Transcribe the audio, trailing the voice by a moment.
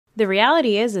The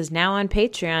Reality is now on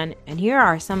Patreon, and here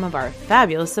are some of our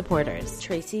fabulous supporters.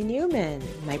 Tracy Newman,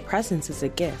 my presence is a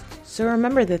gift, so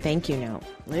remember the thank you note.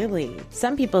 Lily,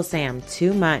 some people say I'm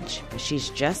too much, but she's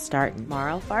just starting.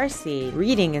 Marl Farsi,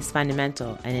 reading is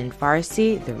fundamental, and in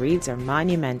Farsi, the reads are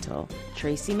monumental.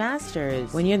 Tracy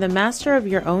Masters, when you're the master of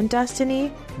your own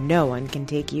destiny, no one can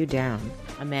take you down.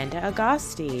 Amanda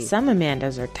Agosti. Some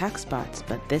Amandas are text bots,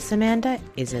 but this Amanda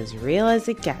is as real as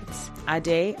it gets.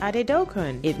 Ade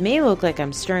Adedokun. It may look like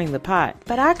I'm stirring the pot,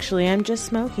 but actually I'm just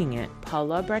smoking it.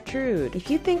 Paula Bertrude.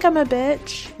 If you think I'm a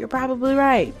bitch, you're probably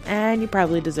right, and you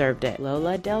probably deserved it.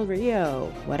 Lola Del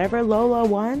Rio. Whatever Lola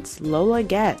wants, Lola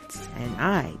gets, and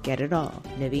I get it all.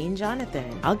 Naveen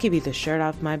Jonathan. I'll give you the shirt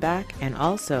off my back, and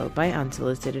also by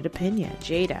unsolicited opinion.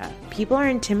 Jada. People are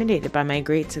intimidated by my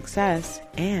great success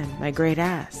and my great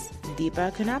ass.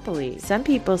 Deepa Kanapoli. Some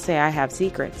people say I have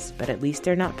secrets, but at least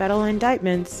they're not federal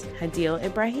indictments. Hadil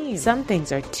Ibrahim. Some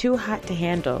things are too hot to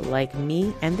handle, like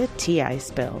me and the tea I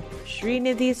spill.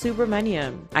 Srinidhi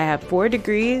Subramaniam. I have 4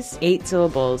 degrees, 8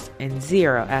 syllables, and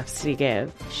 0 F's to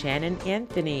give. Shannon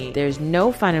Anthony. There's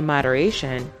no fun in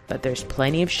moderation, but there's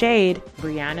plenty of shade.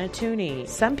 Brianna Tooney.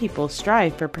 Some people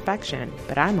strive for perfection,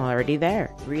 but I'm already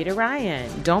there. Rita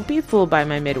Ryan. Don't be fooled by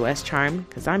my Midwest charm,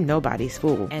 because I'm nobody's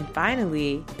fool. And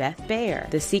finally, Beth Bayer.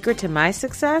 The secret to my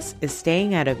success is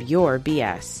staying out of your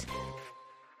BS.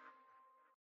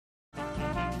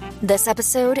 This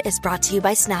episode is brought to you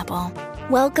by Snapple.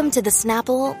 Welcome to the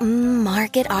Snapple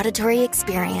Market Auditory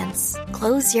Experience.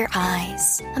 Close your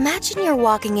eyes. Imagine you're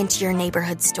walking into your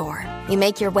neighborhood store. You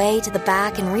make your way to the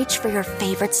back and reach for your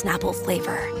favorite Snapple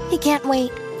flavor. You can't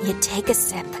wait. You take a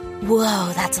sip.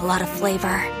 Whoa, that's a lot of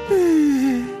flavor.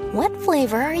 What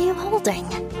flavor are you holding?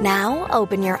 Now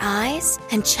open your eyes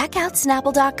and check out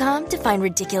Snapple.com to find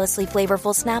ridiculously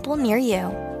flavorful Snapple near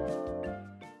you.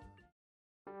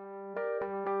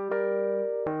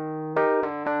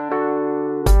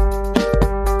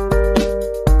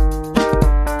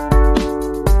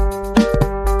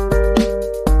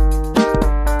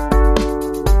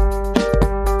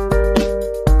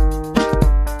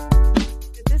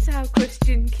 This is how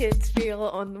Christian kids feel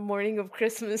on the morning of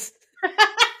Christmas.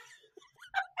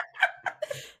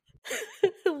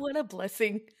 What a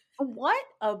blessing. What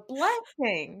a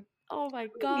blessing. Oh my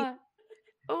God.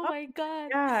 Oh my God.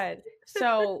 God.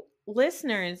 So,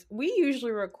 listeners, we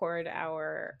usually record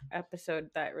our episode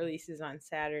that releases on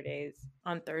Saturdays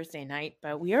on Thursday night,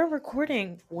 but we are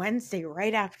recording Wednesday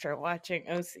right after watching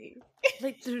OC.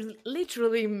 Like, there's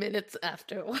literally minutes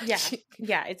after watching.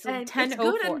 Yeah, it's And 10:04. it's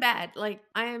good and bad. Like,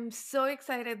 I am so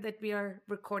excited that we are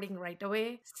recording right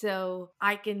away, so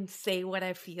I can say what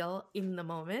I feel in the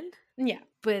moment. Yeah.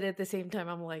 But at the same time,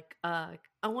 I'm like, I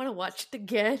want to watch it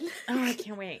again. Oh, I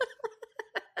can't wait.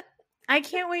 I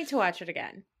can't wait to watch it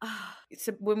again.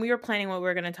 So when we were planning what we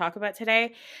were going to talk about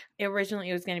today, originally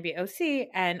it was going to be OC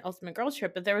and Ultimate Girls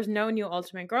Trip, but there was no new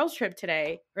Ultimate Girls Trip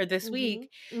today or this week.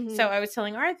 So I was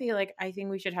telling Arthi, like, I think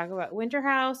we should talk about Winter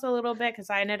House a little bit because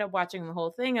I ended up watching the whole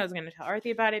thing. I was going to tell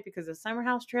Arthi about it because the Summer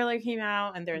House trailer came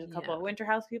out and there's a couple of Winter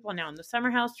House people now in the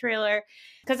Summer House trailer.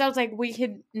 Because I was like, we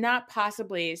could not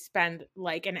possibly spend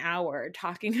like an hour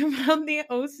talking about the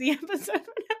OC episode.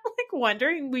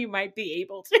 Wondering we might be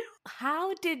able to.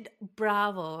 How did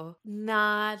Bravo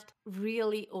not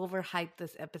really overhype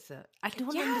this episode? I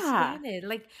don't understand it.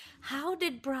 Like, how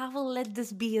did Bravo let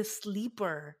this be a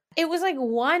sleeper? It was like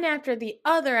one after the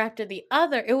other after the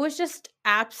other. It was just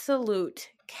absolute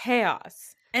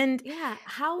chaos. And yeah,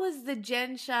 how was the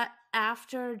Jen Shah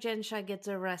after Jen Shah gets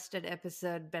arrested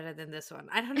episode better than this one?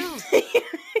 I don't know.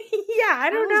 Yeah, I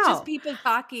don't know. Just people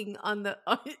talking on the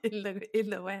in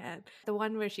the van. The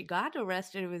one where she got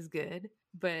arrested was good,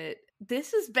 but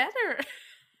this is better.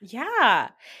 Yeah,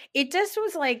 it just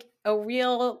was like a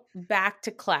real back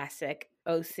to classic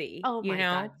OC. Oh my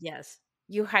God, yes.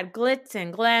 You had glitz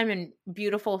and glam and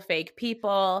beautiful fake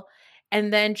people,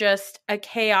 and then just a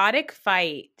chaotic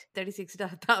fight.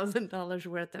 $36,000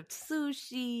 worth of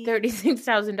sushi.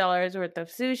 $36,000 worth of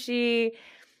sushi.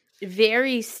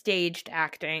 Very staged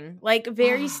acting, like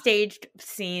very staged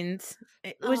scenes.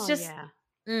 It was just,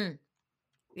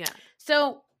 yeah.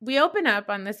 So we open up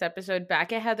on this episode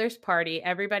back at Heather's party.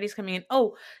 Everybody's coming in.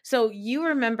 Oh, so you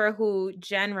remember who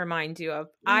Jen reminds you of?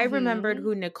 I remembered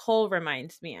who Nicole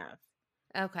reminds me of.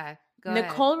 Okay,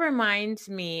 Nicole reminds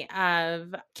me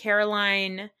of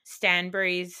Caroline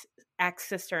Stanbury's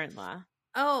ex-sister-in-law.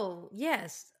 Oh,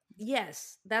 yes.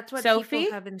 Yes, that's what Sophie?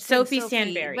 people have been saying. Sophie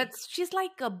Stanberry. But she's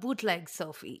like a bootleg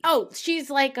Sophie. Oh,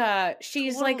 she's like a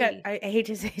Totally. I hate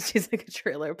to say she's like a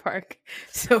trailer park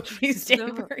Sophie No,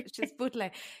 Stanberry. she's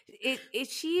bootleg.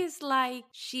 She is like,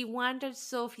 she wanted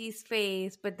Sophie's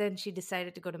face, but then she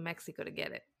decided to go to Mexico to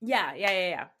get it.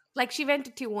 Yeah. Like she went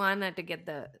to Tijuana to get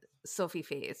the Sophie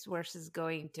face versus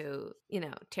going to,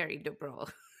 Terry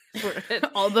Dubrows.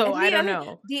 Although I don't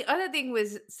know. The other thing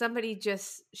was somebody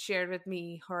just shared with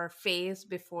me her face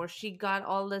before she got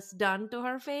all this done to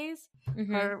her face,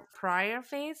 her prior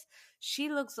face. She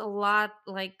looks a lot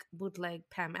like bootleg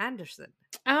Pam Anderson.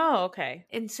 Oh, okay.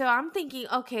 And so I'm thinking,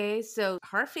 okay, so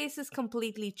her face is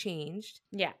completely changed.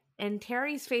 Yeah. And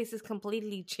Terry's face is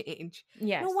completely changed.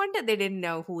 Yes. No wonder they didn't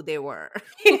know who they were.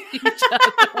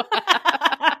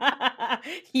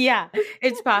 Yeah,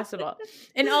 it's possible.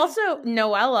 And also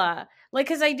Noella, like,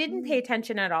 because I didn't pay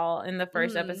attention at all in the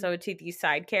first episode to these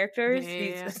side characters.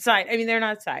 Yeah. They're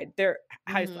not side, they're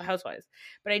housewives.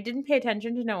 But I didn't pay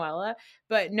attention to Noella.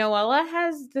 But Noella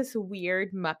has this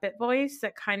weird Muppet voice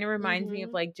that kind of reminds me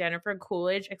of like Jennifer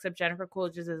Coolidge, except Jennifer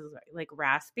Coolidge is like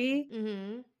raspy.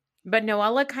 But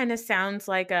Noella kind of sounds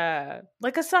like a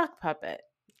sock puppet.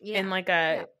 Yeah. And like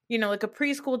a like a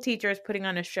preschool teacher is putting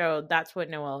on a show. That's what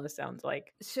Noella sounds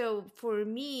like. So for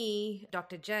me,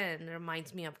 Dr. Jen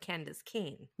reminds me of Candace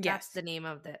Cain. That's the name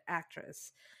of the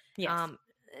actress. Yes.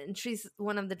 And she's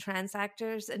one of the trans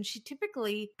actors, and she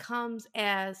typically comes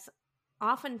as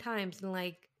oftentimes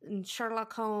in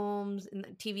Sherlock Holmes, in the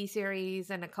TV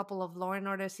series, and a couple of Law and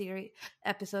Order series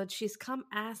episodes, she's come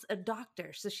as a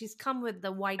doctor. So she's come with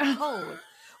the white coat.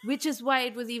 Which is why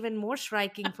it was even more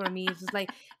striking for me. It was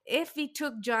like, if we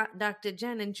took Dr.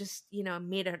 Jen and just,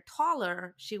 made her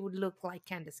taller, she would look like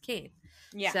Candace Cain.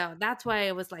 Yeah. So that's why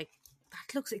I was like,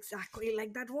 that looks exactly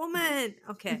like that woman.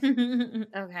 Okay.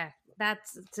 Okay.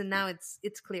 So now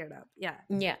it's cleared up. Yeah.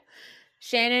 Yeah.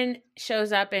 Shannon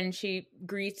shows up and she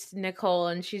greets Nicole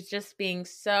and she's just being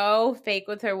so fake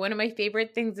with her. One of my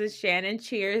favorite things is Shannon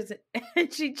cheers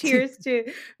and she cheers to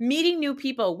meeting new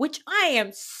people, which I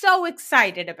am so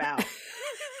excited about.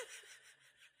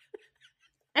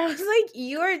 I was like,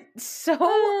 you're so,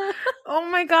 oh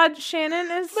my God,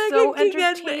 Shannon is so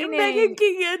entertaining. Megan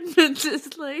King Edmonds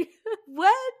is like,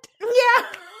 what? Yeah.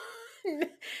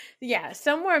 Yeah,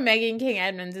 somewhere Megan King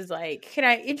Edmonds is like, can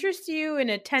I interest you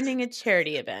in attending a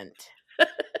charity event?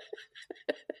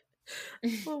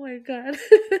 Oh my God.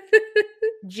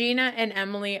 Gina and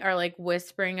Emily are like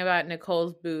whispering about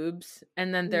Nicole's boobs,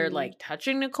 and then they're like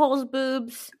touching Nicole's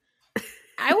boobs.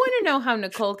 I want to know how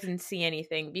Nicole can see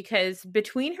anything, because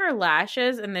between her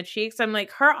lashes and the cheeks, I'm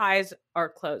like, her eyes are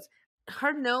closed.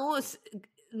 Her nose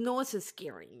is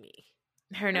scaring me.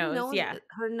 Her nose, yeah.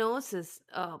 Her nose is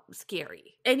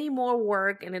scary. Any more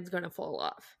work and it's going to fall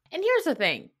off. And here's the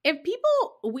thing. If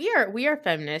people, we are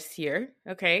feminists here,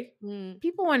 okay?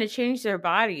 People want to change their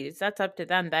bodies. That's up to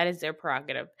them. That is their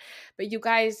prerogative. But you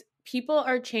guys, people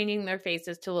are changing their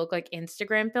faces to look like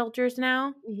Instagram filters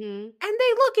now. And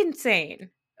they look insane,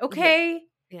 okay?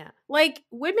 Yeah. Like,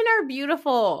 women are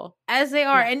beautiful as they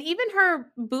are. Yeah. And even her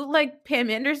bootleg Pam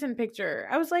Anderson picture,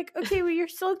 I was like, okay, well, you're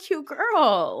still a cute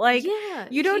girl. Like,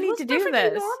 you don't need to do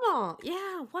this. Normal.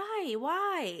 Yeah.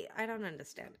 Why? I don't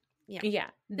understand. Yeah.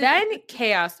 Then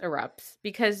chaos erupts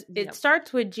because it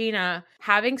starts with Gina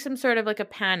having some sort of like a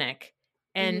panic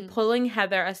and pulling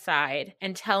Heather aside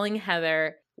and telling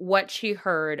Heather what she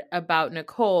heard about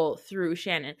Nicole through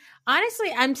Shannon.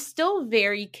 Honestly, I'm still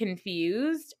very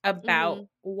confused about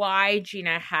why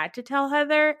Gina had to tell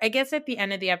Heather. I guess at the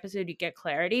end of the episode you get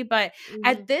clarity, but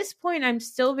at this point I'm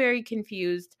still very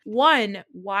confused. One,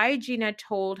 why Gina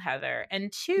told Heather,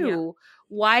 and two,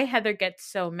 why Heather gets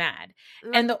so mad.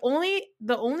 And the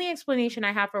only explanation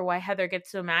I have for why Heather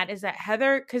gets so mad is that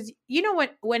Heather, because you know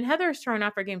what, when Heather's thrown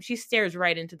off her game, she stares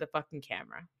right into the fucking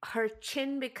camera. Her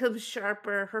chin becomes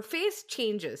sharper. Her face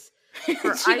changes.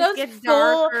 Her eyes get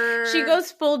darker. She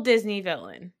goes full Disney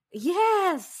villain.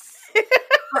 Yes.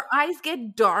 Her eyes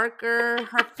get darker.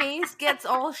 Her face gets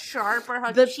all sharper.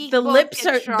 Her the lips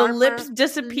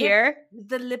disappear.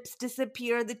 The lips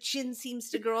disappear. The chin seems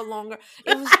to grow longer.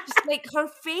 It was just like her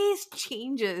face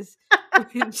changes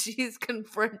when she's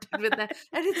confronted with that,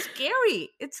 and it's scary.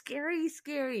 It's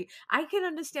scary. I can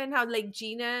understand how like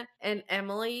Gina and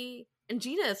Emily. And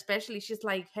Gina especially, she's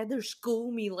like, Heather,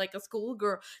 school me like a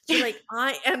schoolgirl. She's like,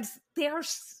 they are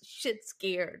shit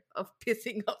scared of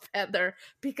pissing off Heather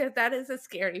because that is a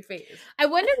scary face. I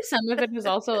wonder if some of it is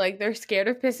also like they're scared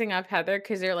of pissing off Heather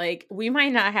because they're like, we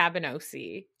might not have an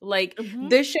OC. Like,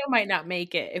 this show might not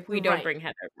make it if we don't bring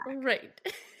Heather back.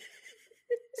 Right.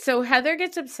 So Heather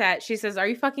gets upset. She says, "Are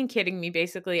you fucking kidding me?"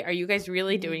 Basically, are you guys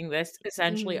really doing this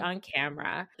essentially on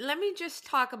camera? Let me just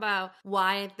talk about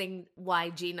why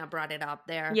Gina brought it up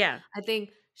there. Yeah. I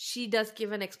think she does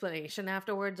give an explanation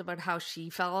afterwards about how she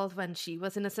felt when she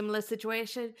was in a similar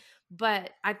situation,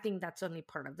 but I think that's only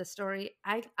part of the story.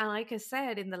 I like I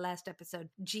said in the last episode,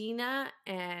 Gina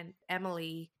and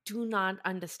Emily do not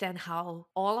understand how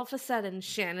all of a sudden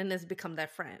Shannon has become their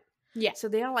friend. Yeah. So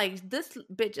they're like, this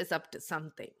bitch is up to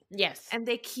something. Yes. And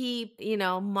they keep,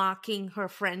 mocking her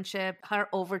friendship. Her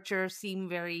overtures seem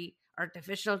very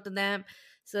artificial to them.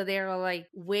 So they're like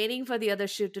waiting for the other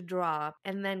shoe to drop.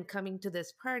 And then coming to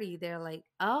this party, they're like,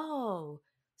 oh,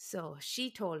 so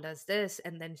she told us this.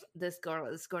 And then this girl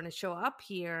is going to show up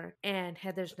here and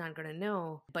Heather's not going to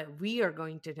know, but we are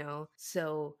going to know.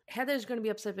 So Heather's going to be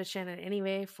upset with Shannon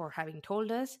anyway for having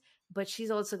told us. But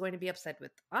she's also going to be upset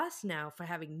with us now for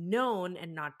having known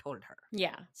and not told her.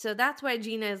 Yeah. So that's why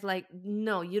Gina is like,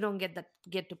 no, you don't get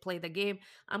to play the game.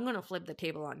 I'm going to flip the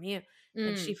table on you.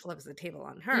 And she flips the table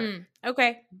on her.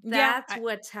 Okay. That's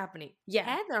what's happening. Yeah.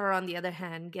 Heather, on the other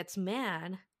hand, gets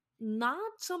mad.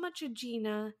 Not so much at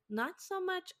Gina, not so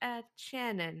much at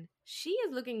Shannon. She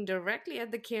is looking directly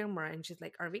at the camera and she's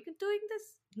like, are we doing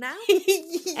this now?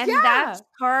 And that's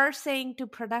her saying to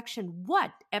production,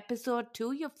 what? Episode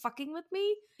 2? You're fucking with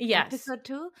me? Yes. Episode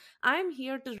 2? I'm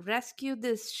here to rescue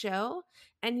this show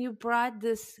and you brought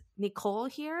this Nicole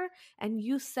here and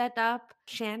you set up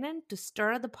Shannon to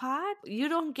stir the pot? You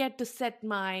don't get to set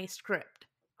my script.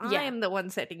 I am the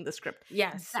one setting the script.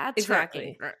 Yes, that's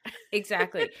exactly.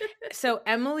 Exactly. So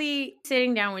Emily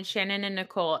sitting down with Shannon and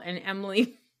Nicole, and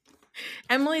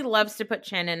Emily loves to put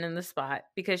Shannon in the spot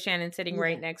because Shannon's sitting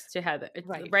right next to Heather,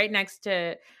 right next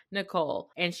to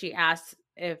Nicole, and she asks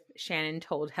if Shannon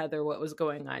told Heather what was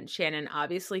going on. Shannon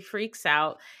obviously freaks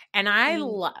out, and I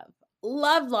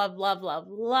love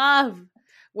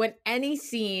when any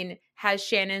scene has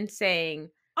Shannon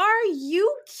saying, "Are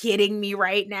you kidding me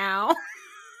right now?"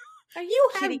 You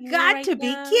have got to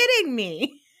be kidding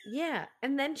me. Yeah,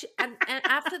 and then and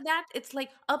after that, it's like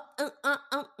But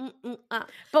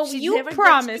you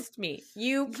promised me.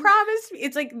 You promised me.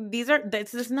 It's like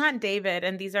this is not David,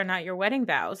 and these are not your wedding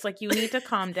vows. Like you need to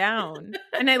calm down.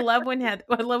 And I love when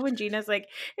Gina's like,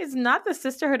 it's not the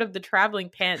sisterhood of the traveling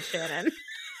pants, Shannon.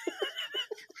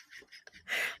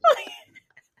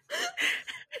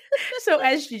 So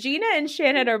as Gina and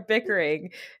Shannon are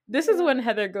bickering, this is when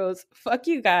Heather goes, fuck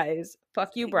you guys.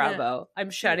 Fuck you, Bravo.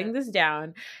 I'm shutting this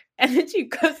down. And then she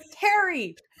goes,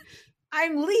 Terry,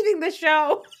 I'm leaving the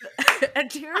show.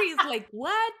 And Terry's like,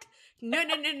 what? No.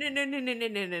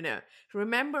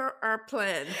 Remember our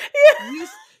plan. Yeah.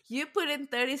 You put in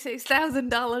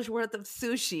 $36,000 worth of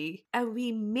sushi and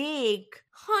we make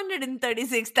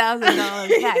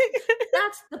 $136,000 back.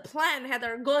 That's the plan,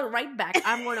 Heather. Go right back.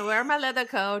 I'm going to wear my leather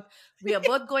coat. We are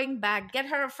both going back. Get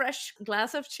her a fresh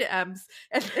glass of champs.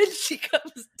 And then she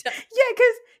comes down. Yeah,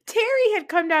 because Terry had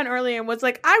come down early and was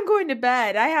like, I'm going to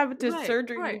bed. I have to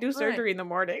do surgery in the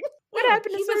morning. What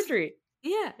happened to surgery?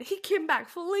 Yeah, he came back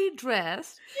fully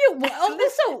dressed. Yeah, well,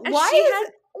 so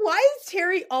why is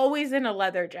Terry always in a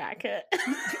leather jacket?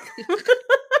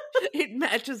 It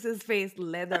matches his face.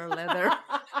 Leather.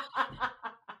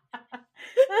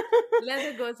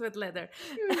 Leather goes with leather.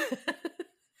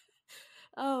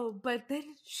 Oh, but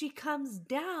then she comes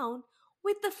down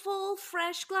with the full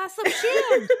fresh glass of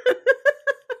gin.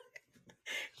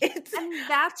 And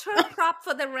that's her prop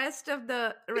for the rest of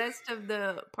the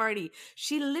party.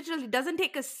 She literally doesn't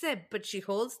take a sip, but she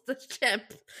holds the champ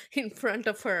in front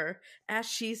of her as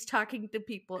she's talking to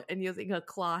people and using her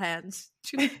claw hands.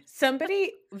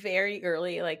 Somebody very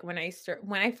early, like when I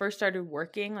first started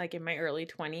working, like in my early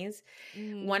 20s,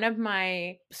 one of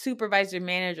my supervisor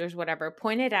managers, whatever,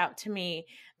 pointed out to me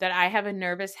that I have a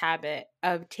nervous habit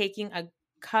of taking a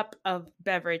cup of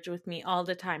beverage with me all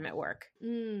the time at work.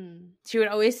 She would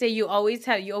always say, you always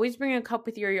bring a cup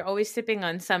with you, or you're always sipping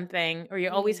on something, or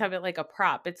you always have it like a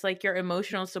prop. It's like your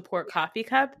emotional support coffee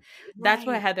cup. That's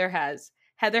what Heather has.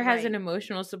 Heather has an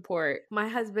emotional support. My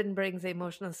husband brings an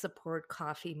emotional support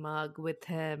coffee mug with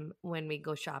him when we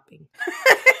go shopping.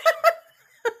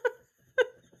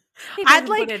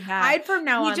 I'd from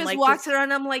now on. He just walks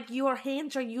around. I'm like, your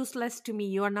hands are useless to me.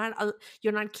 You're not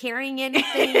carrying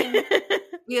anything.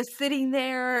 You're sitting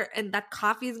there, and that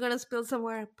coffee is gonna spill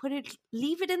somewhere.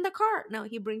 Leave it in the car. No,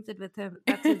 he brings it with him.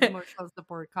 That's his emotional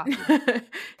support coffee.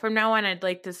 From now on, I'd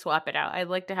like to swap it out. I'd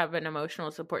like to have an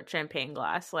emotional support champagne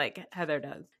glass like Heather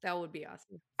does. That would be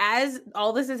awesome. As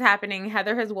all this is happening,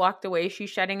 Heather has walked away. She's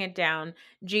shutting it down.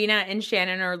 Gina and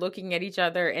Shannon are looking at each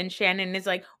other, and Shannon is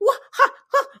like, "What?"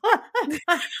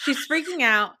 She's freaking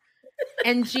out.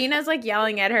 And Gina's like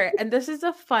yelling at her. And this is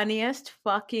the funniest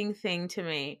fucking thing to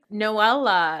me.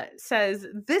 Noella says,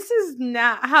 "This is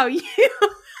not how you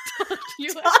talk to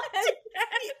the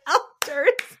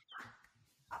elders."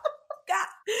 God,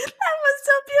 that was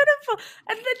so beautiful.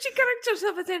 And then she corrects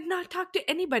herself and said, "Not talk to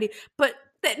anybody." But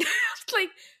then it's like,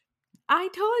 I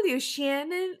told you,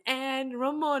 Shannon and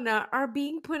Ramona are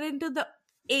being put into the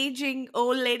aging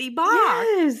old lady box.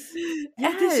 Yes.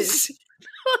 And this is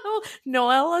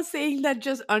Noella saying that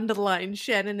just underlines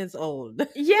Shannon is old.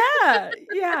 Yeah.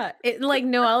 It, like,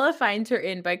 Noella finds her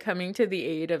in by coming to the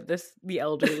aid of the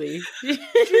elderly.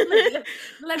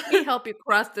 Let me help you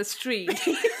cross the street.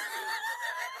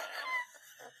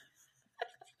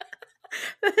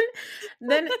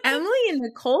 Then Emily and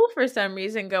Nicole, for some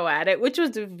reason, go at it, which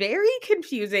was very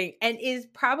confusing and is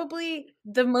probably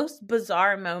the most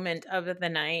bizarre moment of the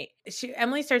night.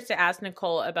 Emily starts to ask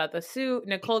Nicole about the suit.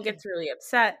 Nicole gets really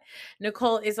upset.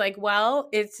 Nicole is like, "Well,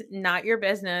 it's not your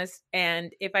business.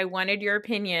 And if I wanted your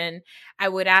opinion, I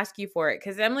would ask you for it."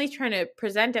 Because Emily's trying to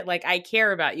present it like, "I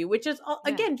care about you," which is,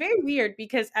 again, very weird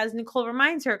because, as Nicole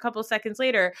reminds her a couple seconds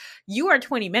later, you are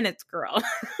 20 minutes, girl.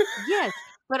 Yes.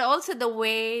 But also the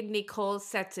way Nicole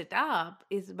sets it up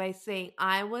is by saying,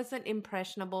 "I was an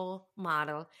impressionable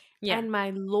model and my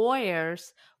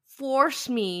lawyers forced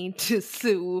me to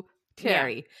sue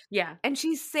Terry." Yeah. And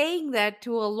she's saying that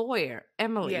to a lawyer,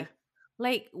 Emily. Yeah.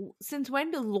 Like, since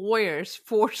when do lawyers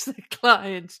force their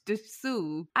clients to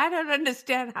sue? I don't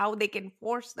understand how they can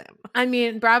force them. I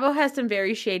mean, Bravo has some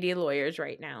very shady lawyers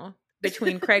right now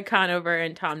between Craig Conover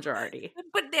and Tom Girardi.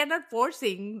 But they're not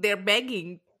forcing, they're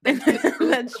begging.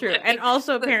 That's true. And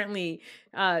also apparently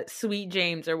Sweet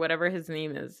James, or whatever his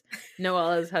name is,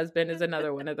 Noella's husband, is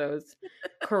another one of those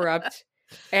corrupt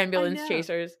ambulance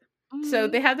chasers. Mm-hmm. So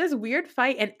they have this weird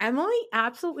fight and Emily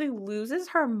absolutely loses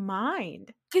her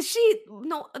mind. Because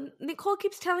Nicole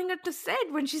keeps telling her to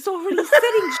sit when she's already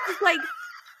sitting. She's like,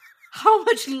 "How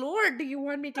much lower do you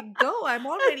want me to go? I'm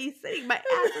already sitting. My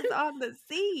ass is on the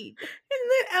seat."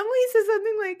 And then Emily says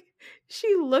something like,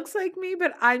 "She looks like me,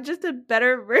 but I'm just a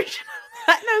better version of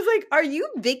that." And I was like, "Are you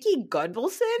Vicky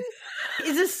Gunvalson?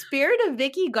 Is the spirit of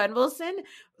Vicky Gunvalson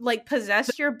like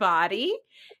possessed your body?"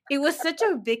 It was such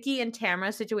a Vicky and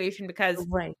Tamara situation because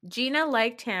Gina,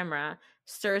 like Tamara,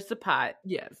 stirs the pot.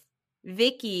 Yes.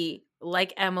 Vicky,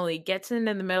 like Emily, gets in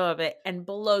the middle of it and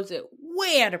blows it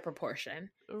way out of proportion.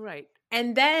 Right.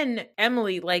 And then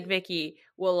Emily, like Vicky,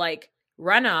 will like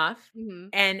run off. Mm-hmm.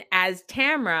 And as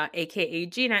Tamara, aka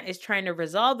Gina, is trying to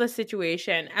resolve the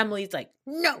situation, Emily's like,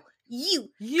 "No, you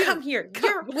come here.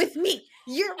 You're with me.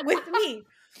 You're with me.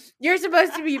 You're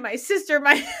supposed to be my sister,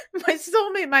 my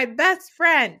soulmate, my best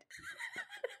friend."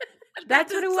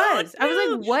 That's what it was. I was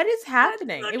like, what is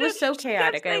happening? It was so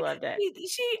chaotic. I loved it.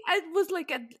 I was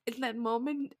like, in that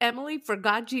moment, Emily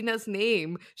forgot Gina's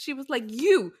name. She was like,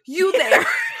 you there.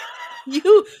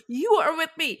 You are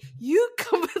with me. You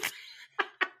come with me.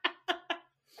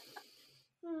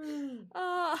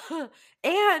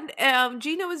 And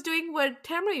Gina was doing what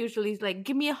Tamara usually is like,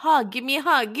 "Give me a hug, give me a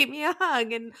hug, give me a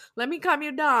hug, and let me calm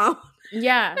you down."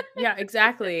 Yeah,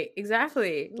 exactly.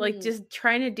 Like just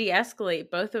trying to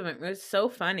de-escalate both of them. It was so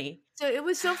funny. So it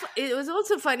was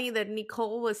also funny that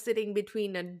Nicole was sitting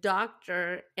between a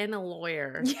doctor and a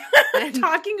lawyer, and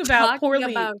talking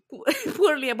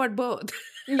poorly about both.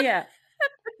 Yeah,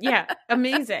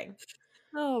 amazing.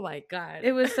 Oh my God.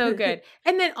 It was so good.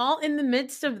 And then all in the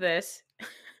midst of this,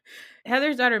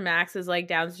 Heather's daughter Max is like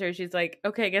downstairs. She's like,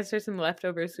 "Okay, I guess there's some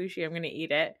leftover sushi. I'm going to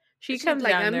eat it." She's comes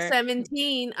like, down "I'm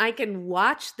 17. I can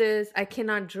watch this. I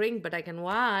cannot drink, but I can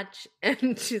watch."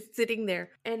 And she's sitting there.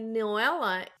 And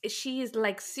Noella, she is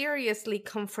like seriously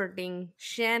comforting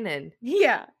Shannon.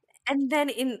 Yeah. And then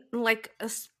in like a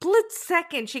split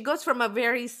second, she goes from a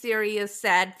very serious,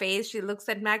 sad face. She looks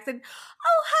at Max and,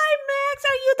 "Oh, hi, Max.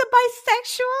 Are you the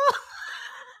bisexual?"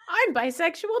 "I'm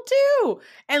bisexual too."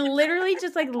 And literally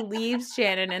just like leaves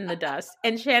Shannon in the dust.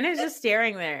 And Shannon's just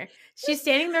staring there. She's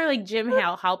standing there like Jim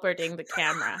Halperting the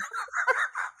camera.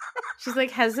 She's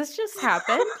like, "Has this just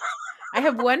happened? I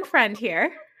have one friend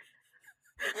here.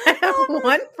 I have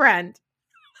one friend.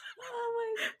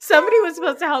 Oh my God. Somebody was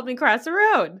supposed to help me cross the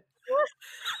road.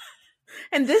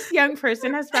 And this young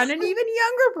person has found an even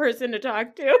younger person to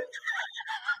talk to."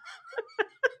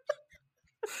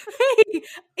 Hey,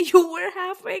 you were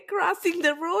halfway crossing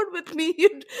the road with me.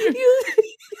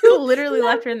 You literally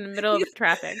left her in the middle of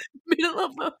traffic. Middle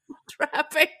of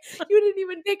traffic. You didn't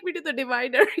even take me to the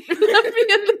divider. You left me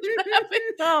in the traffic.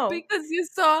 No. Because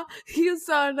you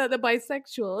saw another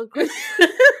bisexual.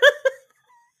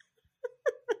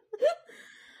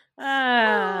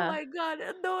 Oh my God.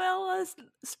 Noella's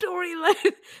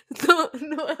storyline.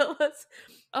 Noella's.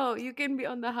 Oh, you can be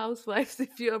on the Housewives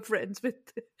if you're friends with,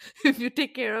 if you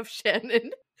take care of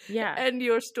Shannon. Yeah. And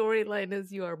your storyline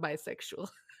is you are bisexual.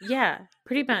 Yeah,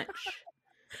 pretty much.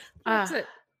 That's it.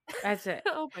 That's it.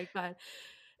 Oh my God.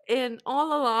 And all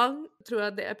along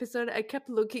throughout the episode, I kept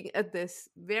looking at this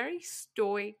very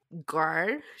stoic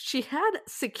guard. She had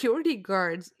security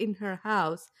guards in her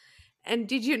house. And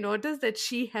did you notice that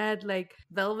she had like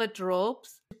velvet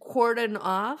ropes to cordon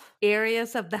off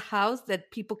areas of the house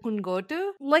that people couldn't go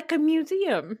to? Like a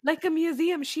museum. Like a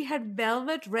museum. She had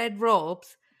velvet red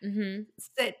ropes, Mm-hmm.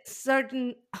 set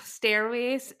certain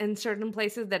stairways and certain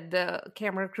places that the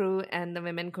camera crew and the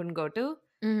women couldn't go to.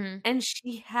 Mm-hmm. And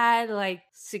she had like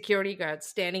security guards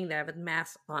standing there with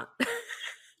masks on,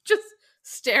 just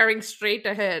staring straight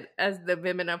ahead as the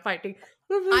women are fighting.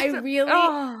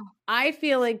 I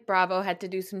feel like Bravo had to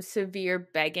do some severe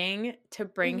begging to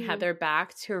bring Heather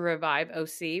back to revive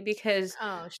OC because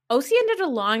OC ended a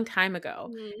long time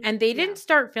ago and they didn't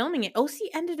start filming it. OC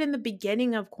ended in the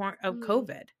beginning of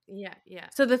COVID. Yeah, yeah.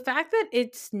 So the fact that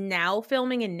it's now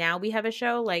filming and now we have a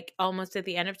show like almost at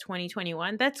the end of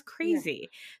 2021, that's crazy.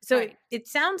 Yeah. So it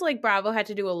sounds like Bravo had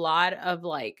to do a lot of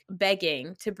like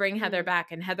begging to bring Heather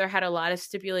back, and Heather had a lot of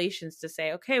stipulations to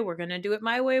say, okay, we're going to do it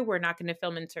my way. We're not going to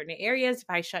film in certain areas. If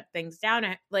I shut things down,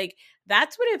 like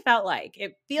that's what it felt like.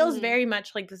 It feels very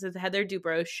much like this is Heather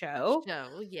Dubrows' show.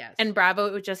 Yes. And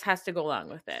Bravo just has to go along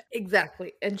with it.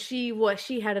 Exactly. And she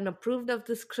hadn't approved of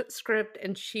the script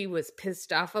and she was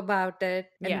pissed off about it.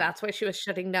 And that's why she was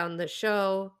shutting down the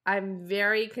show. I'm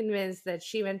very convinced that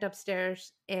she went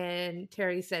upstairs and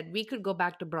Terry said, we could go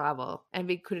back to Bravo and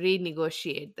we could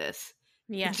renegotiate this.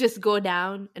 Yeah. Just go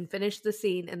down and finish the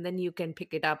scene and then you can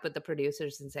pick it up with the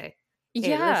producers and say,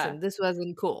 hey, listen, this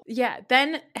wasn't cool. Yeah.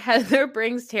 Then Heather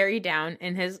brings Terry down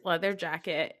in his leather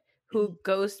jacket, who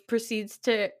proceeds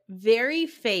to very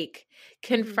fake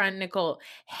confront Nicole.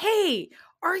 Hey,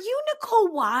 are you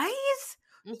Nicole Wise?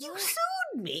 You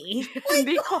sued me.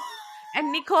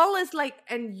 And Nicole is like,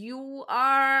 and you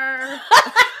are...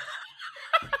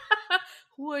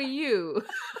 Who are you?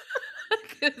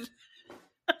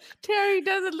 Terry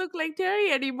doesn't look like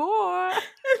Terry anymore.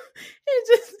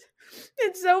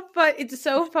 It's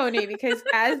so funny because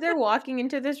as they're walking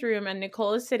into this room and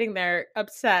Nicole is sitting there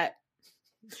upset,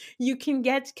 you can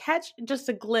catch just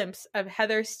a glimpse of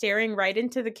Heather staring right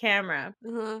into the camera.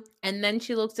 And then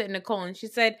she looks at Nicole and she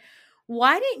said,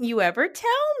 why didn't you ever tell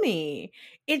me?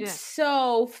 It's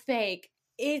so fake.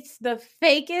 It's the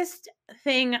fakest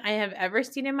thing I have ever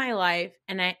seen in my life.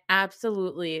 And I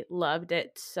absolutely loved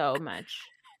it so much.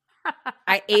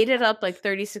 I ate it up like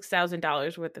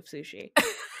 $36,000 worth of sushi.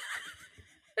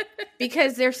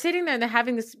 Because they're sitting there and they're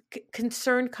having this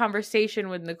concerned conversation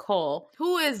with Nicole.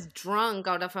 Who is drunk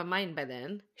out of her mind by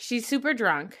then. She's super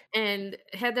drunk. And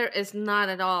Heather is not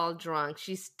at all drunk.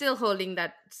 She's still holding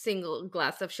that single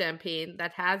glass of champagne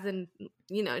that hasn't,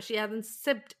 she hasn't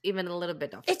sipped even a little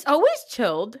bit of it. It's always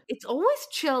chilled. It's always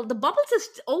chilled. The bubbles is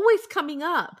always coming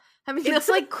up. I mean, it's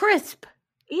like crisp.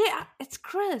 Yeah, it's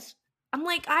crisp. I'm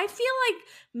like, I feel like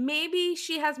maybe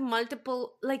she has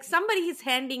multiple, like somebody is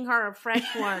handing her a fresh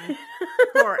one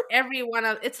for every one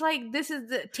of, it's like, this is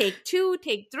the take 2,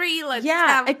 take 3. Let's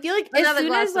have I feel like as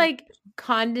soon as like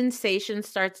condensation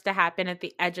starts to happen at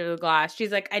the edge of the glass,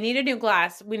 she's like, I need a new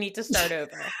glass. We need to start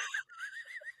over.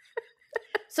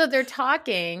 So they're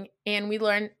talking, and we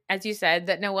learn, as you said,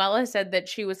 that Noella said that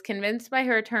she was convinced by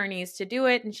her attorneys to do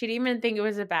it, and she didn't even think it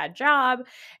was a bad job,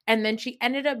 and then she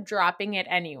ended up dropping it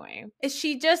anyway.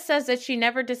 She just says that she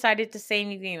never decided to say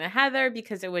anything to Heather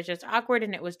because it was just awkward,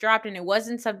 and it was dropped, and it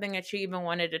wasn't something that she even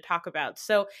wanted to talk about.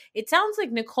 So it sounds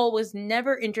like Nicole was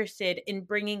never interested in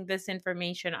bringing this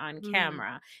information on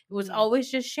camera. It was always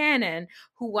just Shannon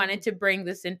who wanted to bring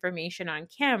this information on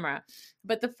camera.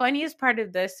 But the funniest part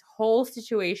of this whole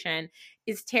situation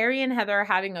is Terry and Heather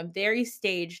having a very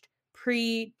staged,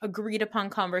 pre-agreed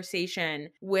upon conversation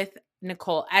with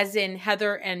Nicole, as in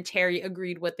Heather and Terry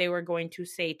agreed what they were going to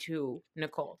say to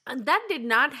Nicole. And that did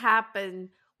not happen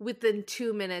within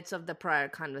 2 minutes of the prior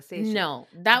conversation. No,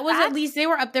 that was at least, they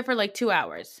were up there for like 2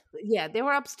 hours. Yeah, they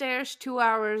were upstairs 2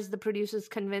 hours. The producers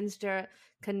convinced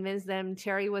them.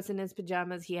 Terry was in his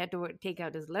pajamas. He had to take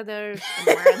out his leathers and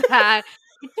wear that.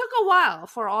 It took a while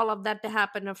for all of that to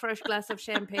happen, a fresh glass of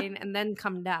champagne, and then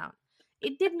come down.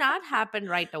 It did not happen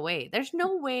right away. There's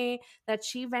no way that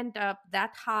she went up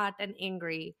that hot and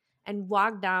angry and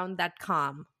walked down that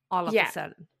calm all of a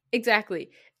sudden.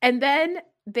 Exactly. And then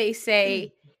they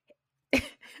say,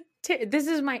 this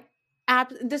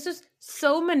is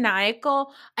so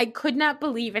maniacal. I could not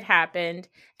believe it happened.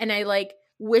 And I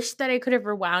wish that I could have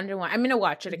rewound and I'm going to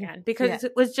watch it again because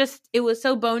it was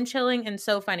so bone chilling and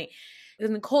so funny.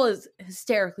 And Nicole is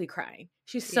hysterically crying.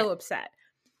 She's so upset.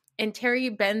 And Terry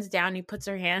bends down. He puts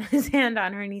his hand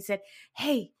on her and he said,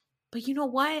 hey, but you know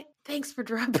what? Thanks for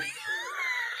dropping.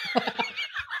 I can't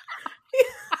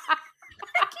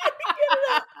get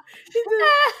it out.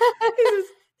 He says,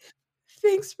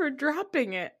 thanks for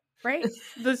dropping it, right?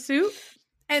 The suit.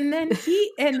 And then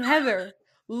he and Heather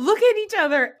look at each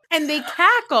other and they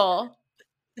cackle.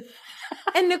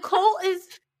 And Nicole is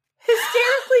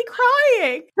hysterically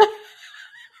crying.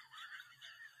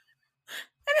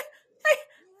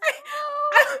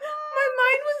 My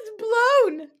mind was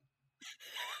blown.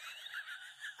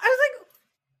 I was like,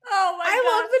 oh my God. I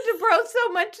love the Dubrows so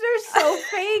much. They're so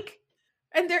fake.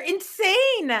 And they're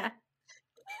insane.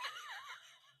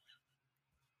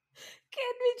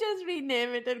 Can't we just rename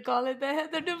it and call it the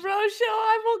Dubrows Show?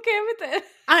 I'm okay with it.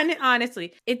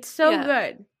 Honestly, it's so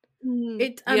good.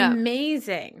 It's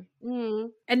amazing.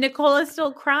 And Nicole is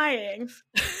still crying.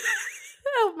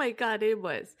 Oh my God, it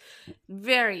was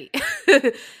very...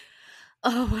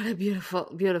 Oh, what a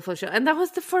beautiful, beautiful show. And that was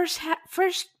the first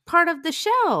part of the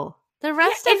show. The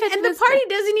rest of it... And the party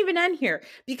doesn't even end here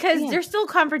because there's still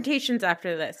confrontations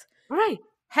after this. Right.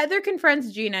 Heather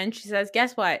confronts Gina and she says,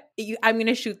 guess what? I'm going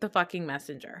to shoot the fucking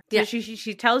messenger. So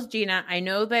she tells Gina, I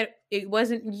know that it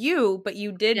wasn't you, but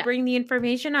you did bring the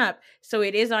information up. So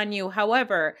it is on you.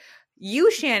 However, you,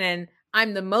 Shannon,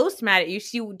 I'm the most mad at you.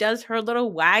 She does her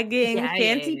little wagging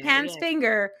fancy pants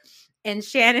finger. And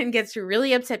Shannon gets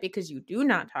really upset because you do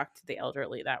not talk to the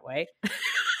elderly that way.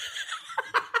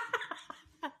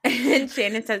 And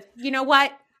Shannon says, you know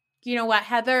what?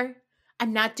 Heather?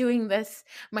 I'm not doing this.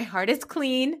 My heart is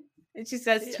clean. And she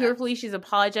says, tearfully, she's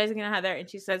apologizing to Heather. And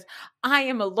she says, I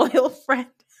am a loyal friend.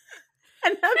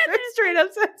 And Heather straight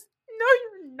up says, no,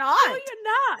 you're not. No, you're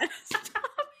not. Stop.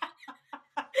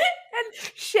 And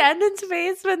Shannon's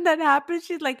face when that happens,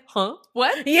 she's like, huh?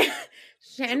 What? Yeah.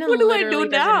 Shannon what do I literally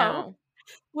do doesn't now? know.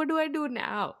 What do I do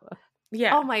now?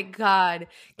 Yeah. Oh my God.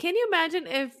 Can you imagine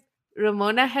if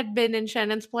Ramona had been in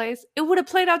Shannon's place? It would have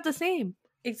played out the same.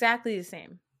 Exactly the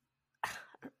same.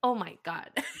 Oh my God.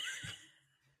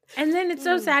 And then it's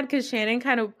so sad because Shannon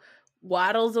kind of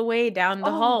waddles away down the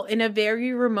hall in a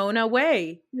very Ramona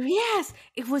way. Yes.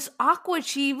 It was awkward.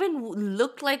 She even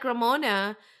looked like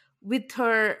Ramona with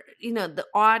her, the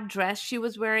odd dress she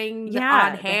was wearing, the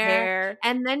odd hair.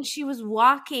 And then she was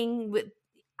walking with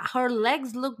her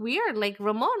legs look weird, like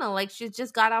Ramona, like she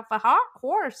just got off a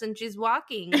horse and she's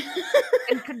walking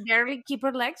and could barely keep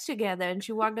her legs together. And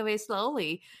she walked away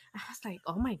slowly. I was like,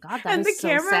 oh my God, that is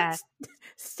so sad. And the camera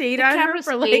stayed on her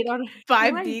for like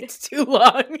 5 beats too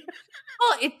long.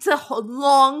 Oh, it's a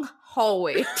long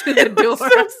hallway to the door.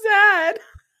 So sad.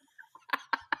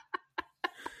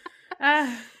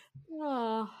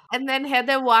 And then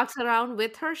Heather walks around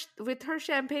with her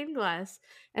champagne glass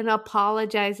and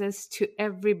apologizes to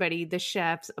everybody, the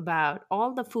chefs, about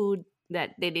all the food that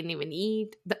they didn't even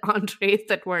eat, the entrees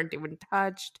that weren't even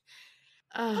touched.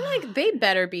 I'm like, they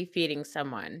better be feeding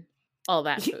someone all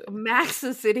that food. Max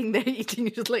is sitting there eating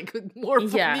just like more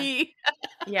for me.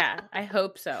 Yeah, I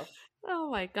hope so. Oh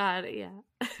my God, yeah.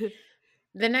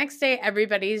 The next day,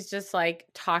 everybody's just like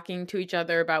talking to each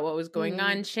other about what was going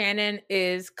on. Shannon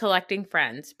is collecting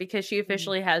friends because she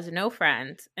officially has no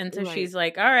friends. And so she's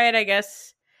like, all right, I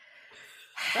guess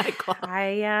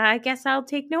I guess I'll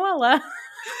take Noella.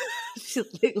 She's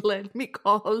like, let me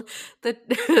call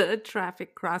the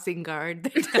traffic crossing guard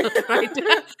that tried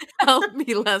to help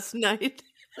me last night.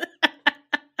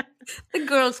 The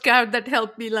Girl Scout that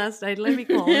helped me last night. Let me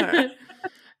call her.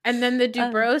 And then the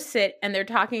Dubrows sit and they're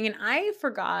talking. And I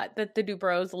forgot that the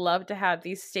Dubrows love to have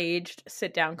these staged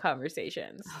sit-down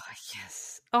conversations. Oh,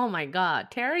 yes. Oh, my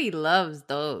God. Terry loves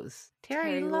those.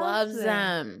 Terry loves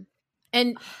them.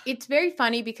 And it's very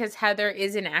funny because Heather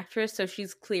is an actress, so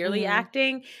she's clearly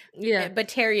acting. Yeah. But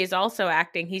Terry is also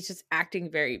acting. He's just acting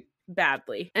very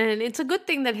badly. And it's a good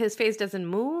thing that his face doesn't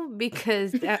move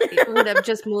because it would have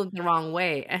just moved the wrong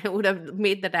way. And it would have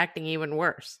made that acting even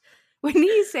worse. When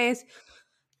he says...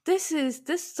 This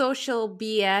social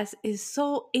BS is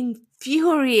so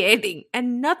infuriating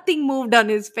and nothing moved on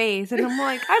his face. And I'm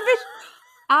like, I wish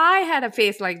I had a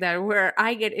face like that where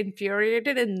I get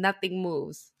infuriated and nothing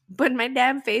moves. But my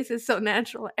damn face is so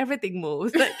natural. Everything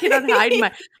moves. I cannot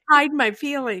hide my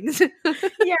feelings.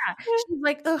 Yeah. She's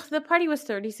like, oh, the party was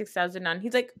 36,000 on.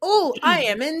 He's like, oh, I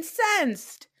am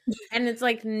incensed. And it's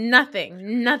like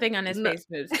nothing on his face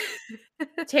moves.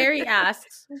 Terry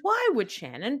asks, why would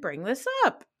Shannon bring this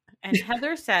up? And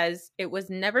Heather says it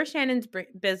was never Shannon's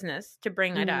business to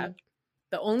bring it up.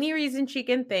 The only reason she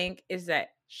can think is that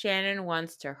Shannon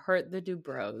wants to hurt the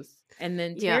Dubrows. And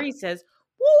then Terry says,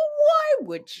 well, why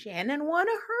would Shannon want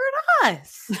to hurt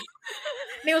us?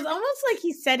 And it was almost like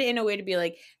he said it in a way to be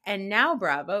like, and now,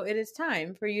 Bravo, it is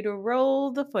time for you to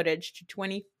roll the footage to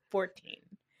 2014.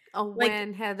 Oh,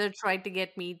 when Heather tried to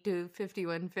get me to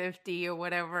 5150 or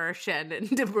whatever, Shannon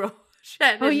Dubrows.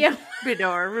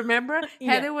 Bedore, remember?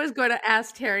 Heather was going to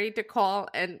ask Terry to call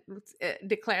and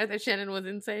declare that Shannon was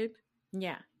insane.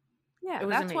 Yeah. Yeah,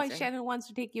 that's amazing. Why Shannon wants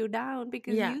to take you down,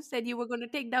 because you said you were going to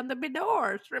take down the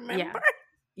Bedores, remember?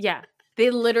 Yeah.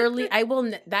 They literally,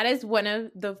 that is one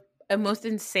of the most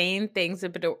insane things the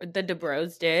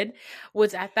Dubrows did,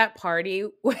 was at that party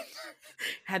when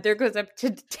Heather goes up to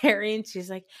Terry and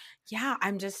she's like, yeah,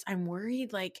 I'm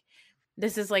worried, like,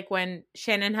 this is like when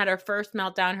Shannon had her first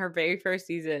meltdown, her very first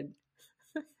season.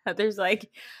 Heather's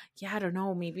like, yeah, I don't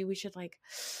know. Maybe we should like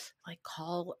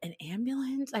call an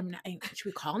ambulance. Should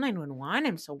we call 911?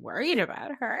 I'm so worried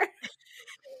about her.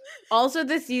 Also,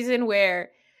 the season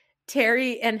where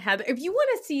Terry and Heather, if you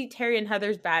want to see Terry and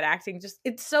Heather's bad acting,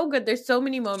 it's so good. There's so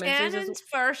many moments. Shannon's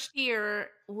first year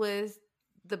was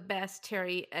the best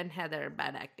Terry and Heather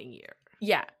bad acting year.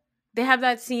 Yeah. They have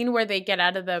that scene where they get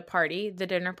out of the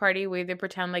dinner party, where they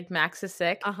pretend like Max is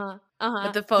sick.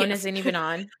 But the phone isn't even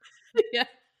on. Yeah.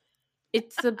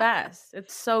 It's the best.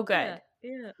 It's so good.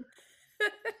 Yeah.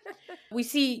 We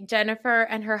see Jennifer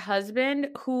and her husband,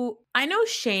 who I know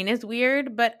Shane is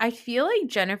weird, but I feel like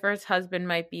Jennifer's husband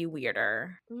might be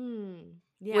weirder.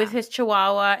 With his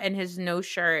chihuahua and his no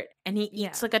shirt, and he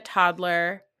eats like a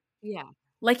toddler. Yeah.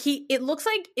 Like it looks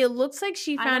like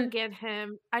she found. I don't get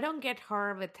him. I don't get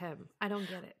her with him. I don't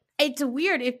get it. It's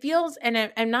weird. It feels,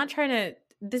 and I'm not trying to.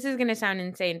 This is gonna sound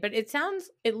insane, but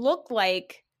it looked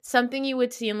like something you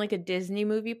would see in like a Disney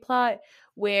movie plot,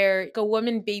 where a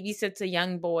woman babysits a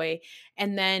young boy,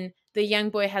 and then the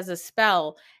young boy has a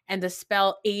spell, and the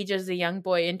spell ages the young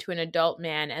boy into an adult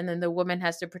man, and then the woman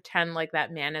has to pretend like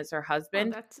that man is her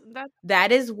husband.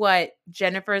 That is what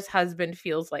Jennifer's husband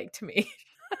feels like to me.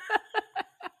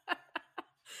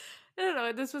 I don't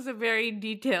know. This was a very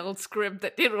detailed script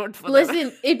that they wrote for them.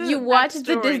 Listen, if you watch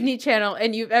the Disney Channel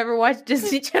and you've ever watched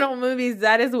Disney Channel movies,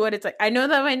 that is what it's like. I know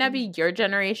that might not be your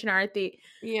generation, Aarti.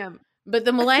 Yeah. But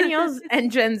the millennials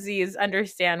and Gen Zs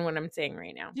understand what I'm saying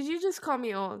right now. Did you just call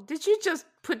me old? Did you just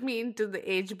put me into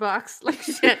the age box like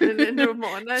Shannon and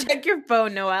Ramona? Check your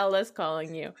phone. Noella's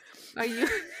calling you. Are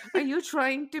you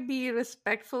trying to be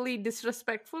respectfully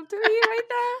disrespectful to me right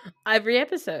now? Every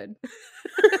episode.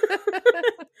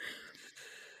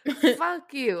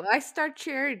 Fuck you. I start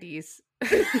charities.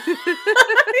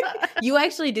 You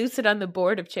actually do sit on the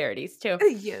board of charities too.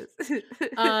 Yes.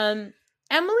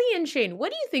 Emily and Shane, what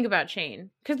do you think about Shane?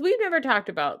 Because we've never talked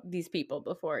about these people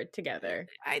before together.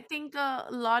 I think a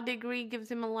law degree gives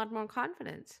him a lot more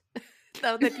confidence.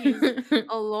 Now that he's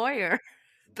a lawyer.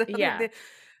 They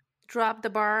dropped the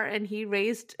bar and he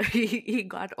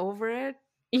got over it.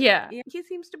 Yeah. He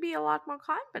seems to be a lot more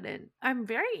confident. I'm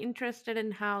very interested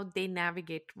in how they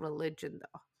navigate religion,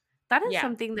 though. That is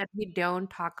something that we don't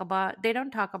talk about. They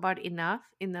don't talk about enough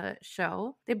in the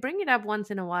show. They bring it up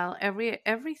once in a while.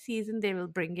 Every season they will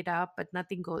bring it up, but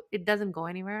it doesn't go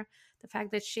anywhere. The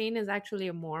fact that Shane is actually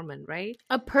a Mormon, right?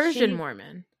 A Persian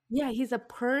Mormon. Yeah, he's a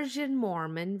Persian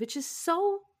Mormon, which is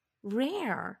so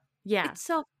rare. Yeah.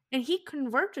 And he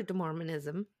converted to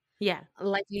Mormonism. Yeah.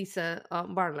 Like Lisa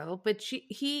Barlow, but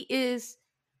he is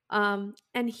and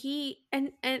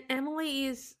Emily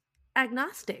is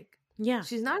agnostic. Yeah.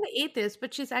 She's not an atheist,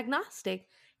 but she's agnostic,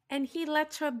 and he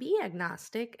lets her be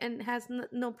agnostic and has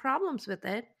no problems with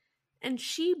it. And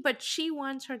she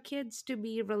wants her kids to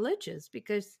be religious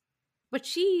but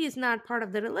she is not part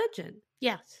of the religion.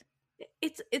 Yes.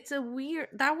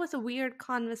 That was a weird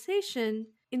conversation.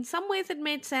 In some ways it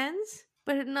made sense,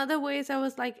 but in other ways I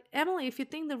was like, Emily, if you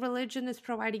think the religion is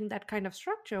providing that kind of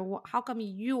structure, how come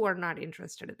you are not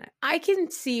interested in it? I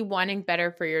can see wanting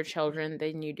better for your children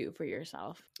than you do for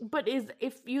yourself. But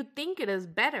if you think it is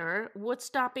better, what's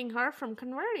stopping her from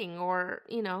converting or,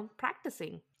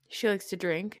 practicing? She likes to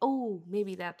drink. Oh,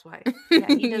 maybe that's why.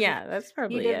 Yeah, that's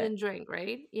probably it. He doesn't drink,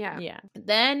 right? Yeah. Yeah.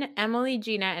 Then Emily,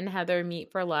 Gina, and Heather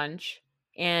meet for lunch.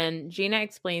 And Gina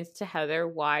explains to Heather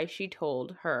why she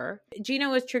told her. Gina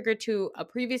was triggered to a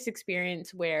previous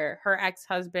experience where her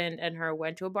ex-husband and her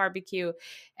went to a barbecue.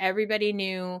 Everybody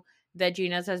knew that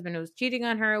Gina's husband was cheating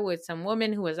on her with some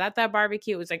woman who was at that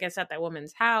barbecue. It was, I guess, at that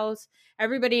woman's house.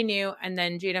 Everybody knew. And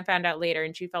then Gina found out later,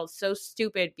 and she felt so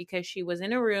stupid because she was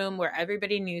in a room where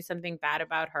everybody knew something bad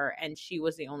about her, and she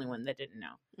was the only one that didn't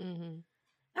know. Mm-hmm.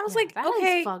 I was Yeah, like, that is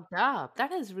okay. fucked up.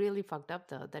 That is really fucked up,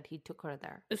 though, that he took her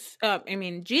there. I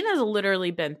mean, Gina's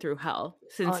literally been through hell Oh,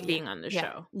 since yeah. being on the Yeah.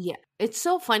 show. Yeah. It's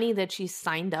so funny that she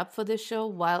signed up for this show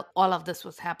while all of this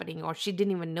was happening, or she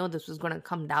didn't even know this was going to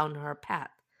come down her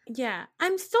path. Yeah.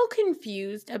 I'm still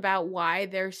confused about why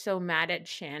they're so mad at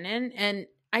Shannon. And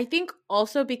I think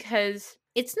also because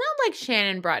it's not like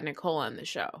Shannon brought Nicole on the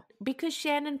show. Because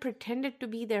Shannon pretended to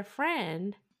be their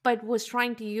friend, but was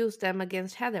trying to use them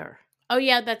against Heather. Oh,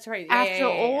 yeah, that's right. Yeah, After yeah.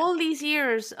 all these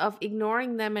years of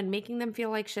ignoring them and making them feel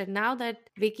like shit, now that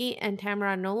Vicky and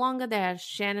Tamara are no longer there,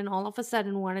 Shannon all of a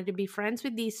sudden wanted to be friends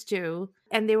with these two.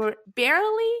 And they were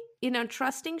barely,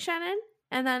 trusting Shannon.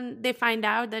 And then they find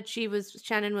out that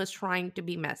Shannon was trying to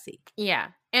be messy. Yeah.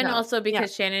 And No. also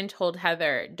because Shannon told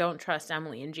Heather, don't trust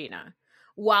Emily and Gina.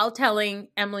 While telling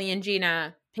Emily and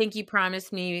Gina, Pinky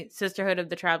promised me Sisterhood of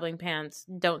the Traveling Pants.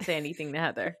 Don't say anything to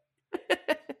Heather.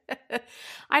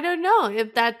 I don't know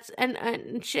if that's and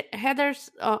Heather's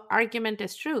argument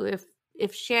is true.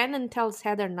 If Shannon tells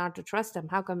Heather not to trust him,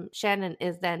 how come Shannon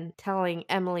is then telling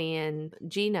Emily and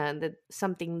Gina that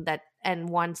something that and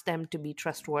wants them to be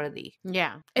trustworthy?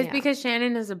 Yeah. It's because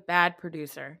Shannon is a bad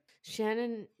producer.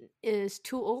 Shannon is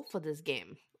too old for this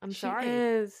game. I'm sorry. She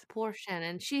is. Poor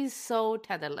Shannon. She's so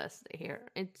tetherless here.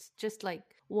 It's just like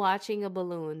watching a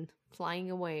balloon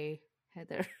flying away,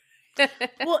 Heather.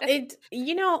 Well, it's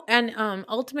and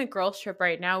Ultimate Girls Trip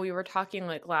right now, we were talking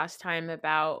like last time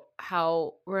about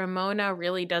how Ramona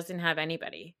really doesn't have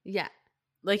anybody. Yeah.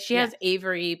 Like she has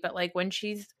Avery, but like when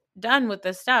she's done with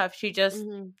this stuff, she just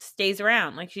stays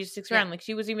around. Like she sticks around. Like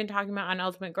she was even talking about on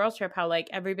Ultimate Girls Trip how like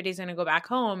everybody's gonna go back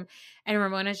home and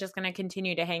Ramona's just gonna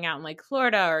continue to hang out in like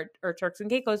Florida or Turks and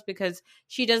Caicos because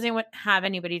she doesn't have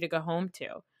anybody to go home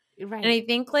to. Right. And I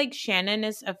think like Shannon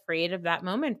is afraid of that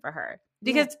moment for her.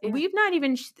 Because we've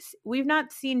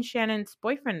not seen Shannon's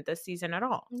boyfriend this season at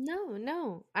all.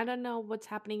 No. I don't know what's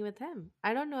happening with him.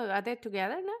 I don't know. Are they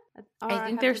together now? I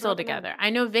think they're still together. I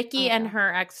know Vicky and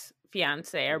her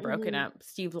ex-fiance are broken up.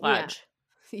 Steve Lodge.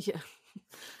 Yeah.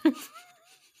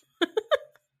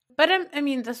 But I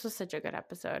mean, this was such a good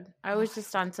episode. I was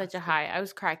just on such a high. I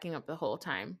was cracking up the whole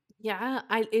time. Yeah,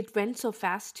 it went so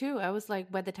fast too. I was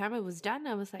like, by the time it was done,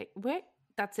 I was like, wait,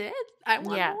 that's it? I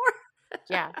want more.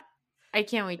 Yeah. I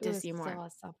can't wait to see more. So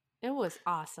awesome. It was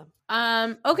awesome.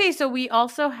 Okay, so we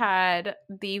also had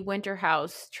the Winter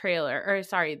House trailer,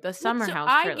 the Summer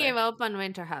House trailer. I gave up on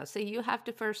Winter House, so you have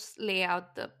to first lay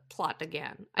out the plot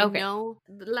again. I know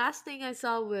the last thing I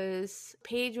saw was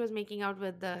Paige was making out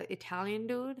with the Italian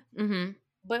dude,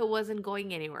 but it wasn't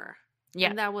going anywhere.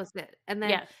 Yeah, and that was it. And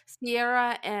then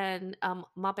Sierra and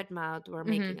Muppet Mouth were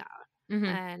making out,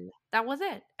 and that was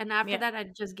it. And after that, I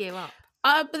just gave up.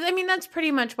 But I mean, that's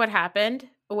pretty much what happened.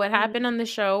 What happened on the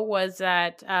show was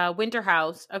that Winter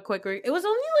House, it was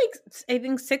only like, I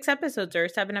think 6 episodes or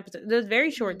 7 episodes. It was a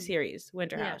very short series,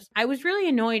 Winter House. I was really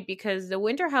annoyed because the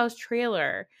Winter House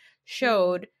trailer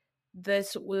showed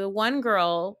this one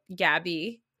girl,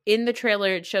 Gabby. In the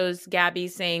trailer, it shows Gabby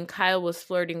saying, Kyle was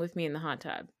flirting with me in the hot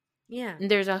tub. Yeah. And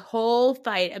there's a whole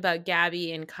fight about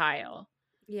Gabby and Kyle.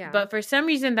 Yeah. But for some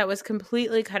reason, that was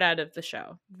completely cut out of the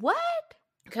show. What?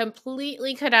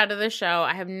 Completely cut out of the show.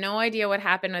 I have no idea what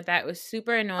happened with that. It was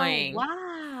super annoying. Oh,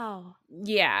 wow.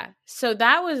 Yeah. So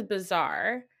that was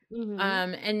bizarre.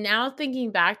 And now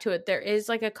thinking back to it, there is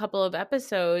like a couple of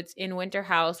episodes in Winter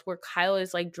House where Kyle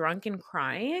is like drunk and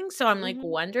crying. So I'm like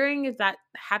wondering if that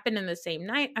happened in the same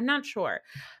night. I'm not sure.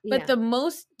 But the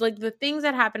most like the things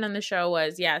that happened on the show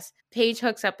was, yes, Paige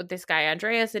hooks up with this guy,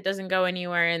 Andreas. It doesn't go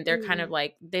anywhere. And they're kind of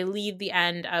like, they leave the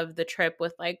end of the trip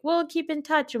with like, we'll keep in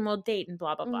touch and we'll date and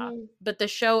blah, blah, blah. But the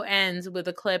show ends with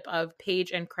a clip of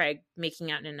Paige and Craig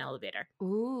making out in an elevator.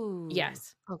 Ooh.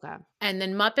 Yes. Okay. And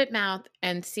then Muppet Mouth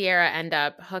and Sierra end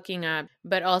up hooking up.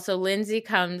 But also Lindsay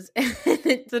comes and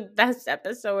it's the best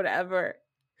episode ever.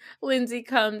 Lindsay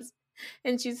comes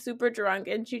and she's super drunk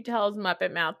and she tells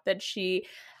Muppet Mouth that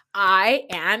I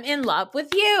am in love with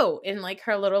you in like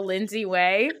her little Lindsay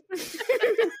way.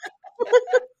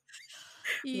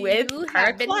 With you her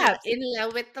have been claps. in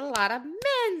love with a lot of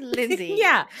men, Lindsay.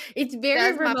 Yeah. It's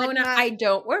very Ramona, I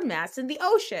don't wear masks in the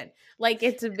ocean. Like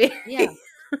it's very... Yeah.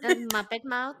 Does Muppet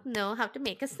Mouth know how to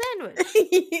make a sandwich?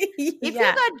 If you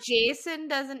thought Jason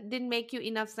didn't make you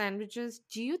enough sandwiches,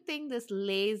 do you think this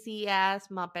lazy ass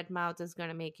Muppet Mouth is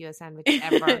gonna make you a sandwich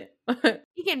ever?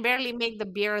 He can barely make the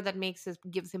beer that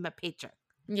gives him a paycheck.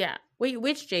 Yeah. Wait,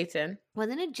 which Jason?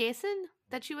 Wasn't it Jason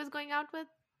that she was going out with?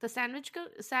 The sandwich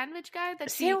guy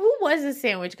that who was the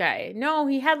sandwich guy? No,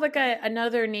 he had like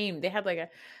another name. They had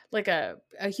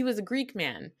he was a Greek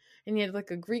man and he had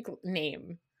like a Greek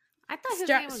name. I thought his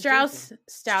name was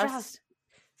Strauss.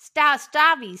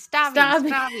 Stavi.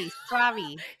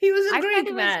 He was a I thought Greek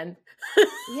it was- man.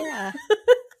 Yeah.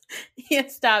 Yeah,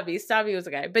 Stabby. Stabby was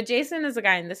a guy. But Jason is a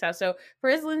guy in this house. So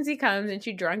first Lindsay comes and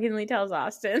she drunkenly tells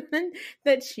Austin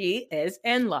that she is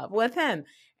in love with him.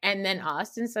 And then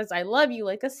Austin says, I love you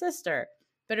like a sister.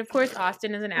 But of course,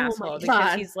 Austin is an asshole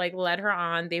because he's like led her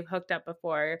on. They've hooked up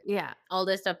before. Yeah. All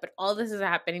this stuff. But all this is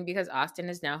happening because Austin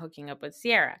is now hooking up with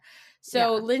Sierra.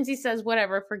 So Lindsay says,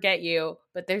 whatever, forget you.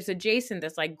 But there's a Jason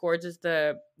that's like gorgeous,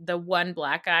 the one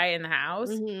black guy in the house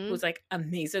who's like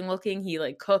amazing looking. He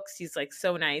like cooks. He's like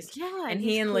so nice. Yeah. And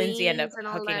he and Lindsay end up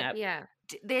hooking up. Yeah.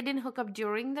 They didn't hook up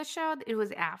during the show. It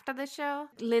was after the show.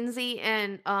 Lindsay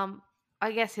and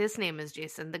I guess his name is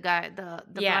Jason, the guy, the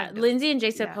yeah, Lindsay and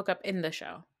Jason hook up in the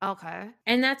show. Okay.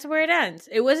 And that's where it ends.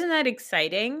 It wasn't that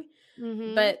exciting,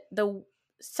 but the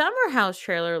Summer House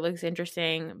trailer looks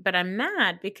interesting, but I'm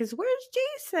mad because where's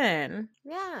Jason?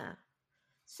 Yeah.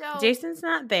 So Jason's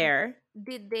not there.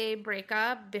 Did they break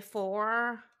up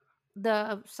before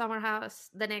the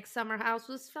next Summer House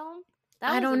was filmed?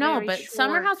 I don't know, but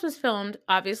Summer House was filmed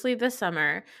obviously this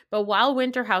summer, but while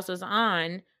Winter House was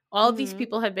on, all these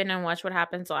people had been on Watch What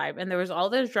Happens Live, and there was all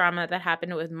this drama that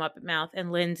happened with Muppet Mouth and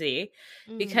Lindsay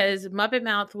because Muppet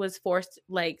Mouth was forced,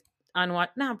 like,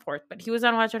 not forced, but he was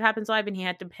on Watch What Happens Live, and he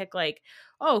had to pick, like,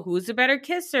 oh, who's a better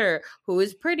kisser? Who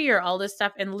is prettier? All this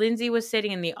stuff. And Lindsay was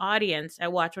sitting in the audience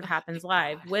at Watch What Happens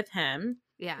Live with him.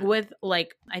 Yeah. With,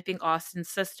 like, I think Austin's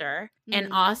sister. And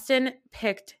Austin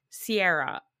picked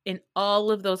Sierra in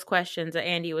all of those questions that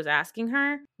Andy was asking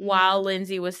her while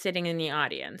Lindsay was sitting in the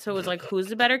audience. So it was like, who's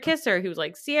the better kisser? He was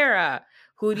like, Sierra.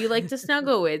 Who do you like to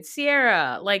snuggle with?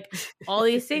 Sierra. Like, all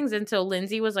these things. And so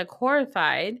Lindsay was like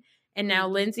horrified. And now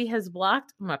Lindsay has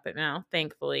blocked Muppet Mouth,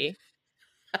 thankfully.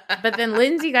 But then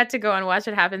Lindsay got to go and watch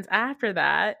what happens after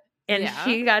that. And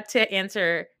she got to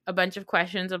answer a bunch of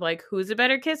questions of like, who's a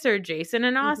better kisser, Jason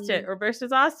and Austin or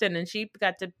versus Austin? And she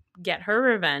got to get her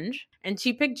revenge. And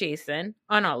she picked Jason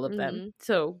on all of them.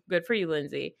 So good for you,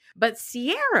 Lindsay. But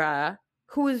Sierra,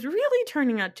 who is really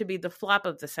turning out to be the flop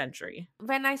of the century.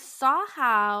 When I saw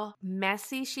how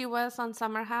messy she was on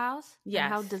Summer House and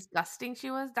how disgusting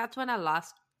she was, that's when I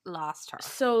lost her.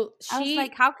 So I was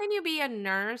like, how can you be a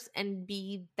nurse and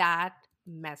be that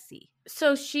messy?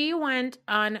 So she went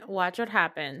on Watch What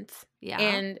Happens. Yeah.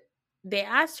 And they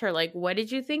asked her, like, what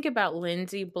did you think about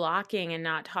Lindsay blocking and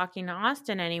not talking to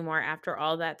Austin anymore after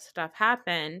all that stuff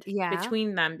happened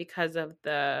between them because of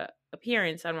the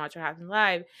appearance on Watch What Happens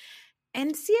Live?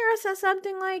 And Sierra says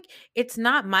something like, it's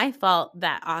not my fault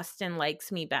that Austin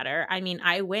likes me better. I mean,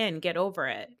 I win. Get over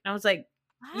it. And I was like,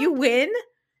 what? You win?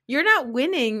 You're not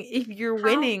winning if you're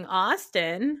winning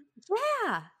Austin.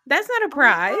 Yeah. That's not a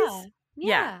prize.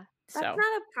 Yeah. That's not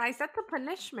a prize. That's a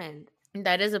punishment.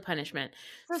 That is a punishment.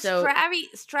 So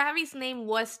Stravi's name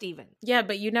was Steven. Yeah,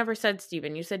 but you never said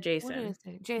Steven. You said Jason. What did I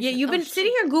say? Jason. Yeah, you've been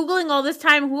sitting here Googling all this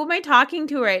time. Who am I talking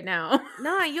to right now?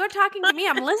 No, you're talking to me.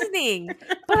 I'm listening.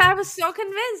 But I was so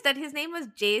convinced that his name was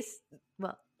Jason.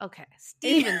 Well, okay.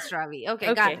 Steven Stravi.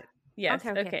 Okay, got it. Yes,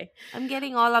 okay. I'm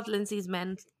getting all of Lindsay's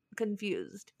men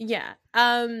confused. Yeah.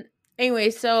 Anyway,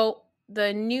 so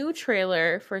the new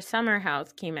trailer for Summer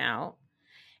House came out.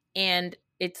 And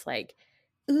it's like,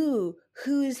 ooh,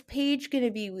 who is Paige going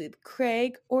to be with,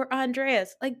 Craig or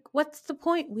Andreas? Like, what's the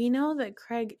point? We know that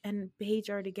Craig and Paige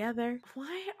are together.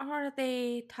 Why are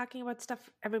they talking about stuff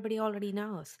everybody already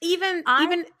knows? Even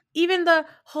the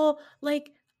whole,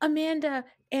 like, Amanda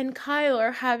and Kyle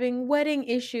are having wedding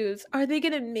issues. Are they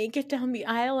going to make it down the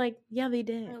aisle? Like, yeah, they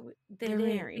did. They're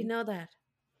married. You know that.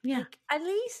 Yeah. Like, at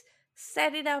least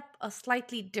set it up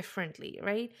slightly differently,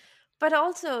 right? But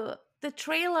also, the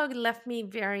trailer left me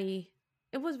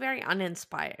it was very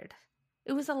uninspired.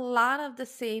 It was a lot of the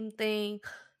same thing,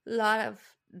 a lot of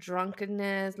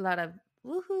drunkenness, a lot of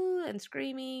woohoo and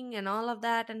screaming and all of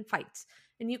that and fights.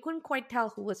 And you couldn't quite tell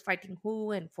who was fighting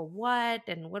who and for what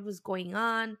and what was going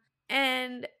on.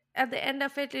 And at the end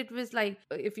of it, it was like,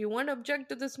 if you want to object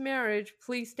to this marriage,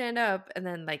 please stand up. And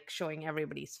then like showing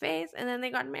everybody's face. And then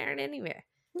they got married anyway.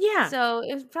 Yeah. So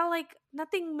it felt like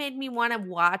nothing made me want to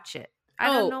watch it. I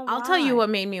don't know why. I'll tell you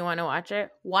what made me want to watch it.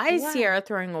 Why is Sierra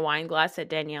throwing a wine glass at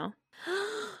Danielle?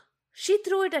 She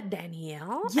threw it at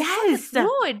Danielle? Yes.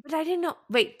 Threw it, but I didn't know.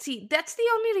 Wait, see, that's the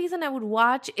only reason I would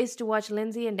watch is to watch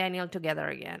Lindsay and Danielle together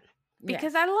again.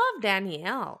 Because I love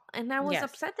Danielle. And I was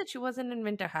upset that she wasn't in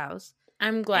Winter House.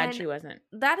 I'm glad she wasn't.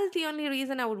 That is the only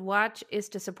reason I would watch is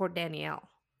to support Danielle.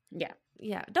 Yeah.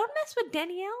 Yeah. Don't mess with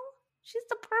Danielle. She's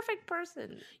the perfect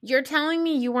person. You're telling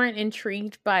me you weren't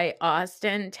intrigued by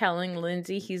Austin telling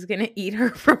Lindsay he's going to eat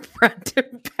her from front to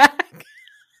back?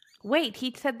 Wait,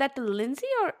 he said that to Lindsay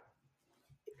or?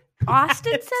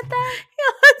 Austin said that?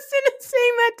 Yeah, Austin is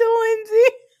saying that to Lindsay.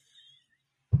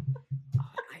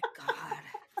 Oh my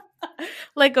god.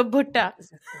 Like a Buddha.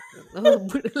 Oh,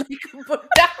 like a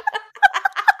Buddha.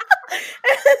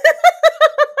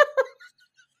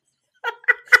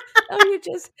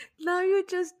 Now you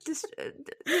just you spoiled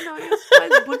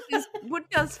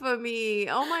Buddhas for me.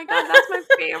 Oh my god, that's my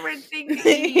favorite thing to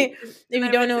eat. If when you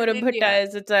I don't know what a visit Buddha India.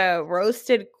 is, it's a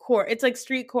roasted corn. It's like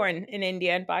street corn in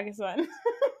India and Pakistan.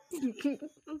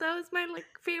 That was my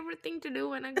favorite thing to do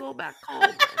when I go back home.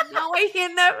 And now I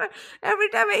can never. Every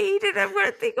time I eat it, I'm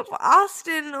gonna think of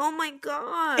Austin. Oh my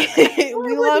god! Why We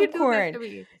would love you do that corn. to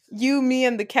me? You, me,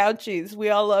 and the couchies. We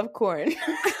all love corn.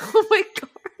 Oh my god!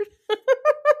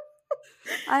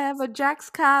 I have a Jack's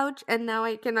couch, and now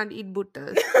I cannot eat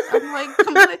buttas. I'm like,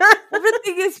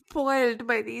 everything is spoiled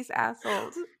by these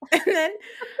assholes.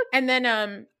 and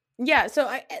then yeah. So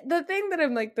the thing that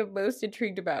I'm like the most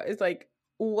intrigued about is like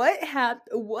what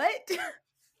happened. What?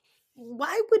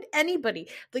 Why would anybody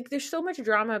like? There's so much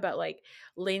drama about like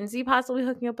Lindsay possibly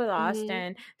hooking up with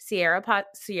Austin, Sierra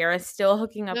still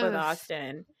hooking up with Ugh.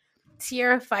 Austin,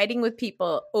 Sierra fighting with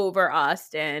people over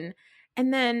Austin,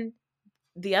 and then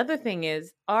the other thing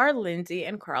is, are Lindsay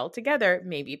and Carl together?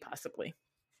 Maybe, possibly.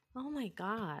 Oh my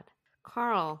god,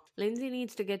 Carl, Lindsay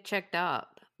needs to get checked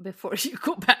up before you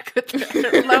go back with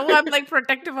her. Now I'm like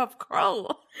protective of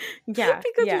Carl. Yeah,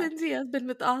 Because yeah, Lindsay has been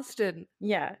with Austin.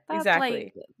 yeah, That's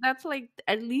exactly. that's like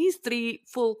at least 3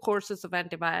 full courses of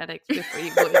antibiotics before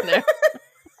you go in there.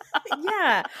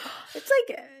 Yeah, it's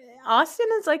like Austin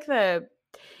is like the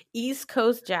East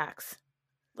Coast Jacks.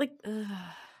 Like, Ugh,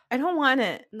 I don't want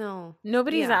it. no,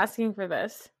 Nobody's yeah, asking for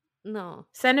this. no.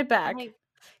 Send it back. Like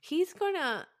he's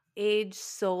gonna age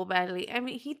so badly. I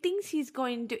mean, he thinks he's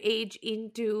going to age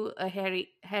into a Harry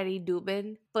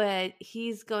Dubin, but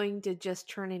he's going to just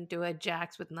turn into a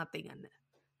Jax with nothing in it.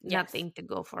 Yes. Nothing to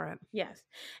go for him. Yes,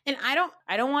 and I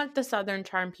don't want the Southern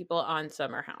Charm people on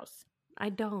Summer House. I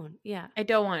don't. Yeah, I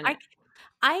don't want it.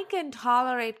 I can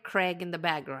tolerate Craig in the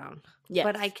background, Yes.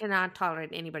 but I cannot tolerate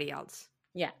anybody else.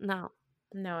 Yeah. No.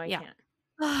 I Yeah.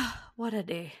 can't. What a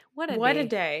day. What a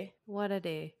day. What a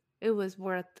day. It was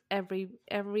worth every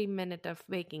minute of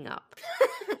waking up.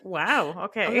 Wow.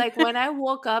 Okay. Like when I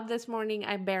woke up this morning,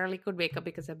 I barely could wake up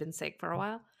because I've been sick for a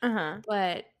while.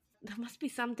 But there must be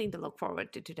something to look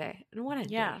forward to today. And what a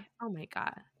day. Oh my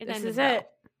God. This is it.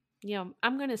 Yeah,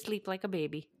 I'm going to sleep like a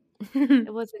baby.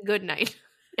 It was a good night.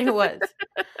 It was.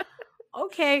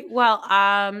 Okay. Well,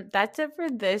 that's it for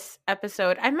this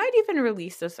episode. I might even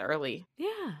release this early.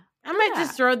 Yeah. I might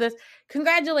just throw this.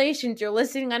 Congratulations, you're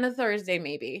listening on a Thursday,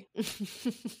 maybe.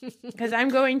 Because I'm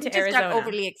going to Arizona. Got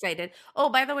overly excited. Oh,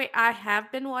 by the way, I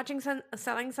have been watching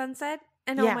Selling Sunset,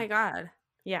 and oh my God.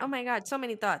 Yeah. Oh my God, so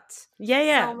many thoughts.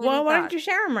 Yeah. Well, why don't you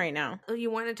share them right now?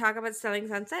 You want to talk about Selling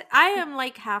Sunset? I am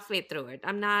like halfway through it.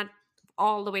 I'm not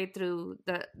all the way through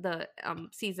the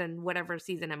season, whatever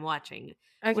season I'm watching.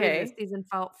 Okay. Season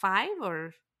 5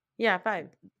 or? Yeah, 5.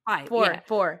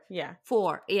 4. Yeah.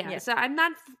 4. Yeah. So I'm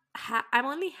not. I'm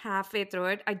only halfway through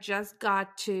it. I just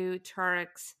got to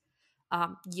Tarek's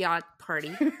yacht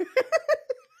party.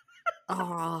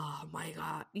 Oh my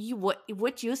God!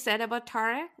 What you said about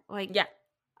Tarek? Like, yeah.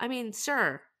 I mean,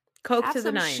 sir, coke have to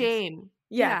the nines. Shame.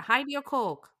 Yeah. Hide your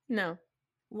coke. No.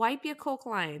 Wipe your coke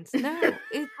lines. No.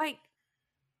 It's like,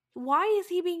 why is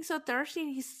he being so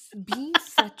thirsty? He's being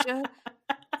such a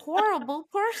horrible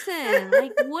person.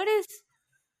 Like, what is?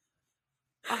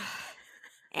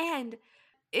 And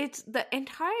it's the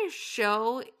entire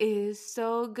show is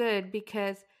so good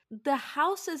because the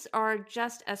houses are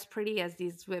just as pretty as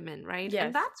these women, right? Yes.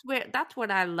 And that's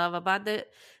what I love about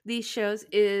these shows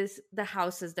is the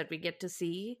houses that we get to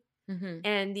see. Mm-hmm.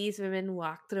 And these women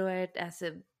walk through it as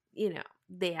if,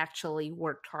 they actually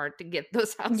worked hard to get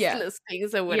those house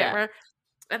listings or whatever. Yeah.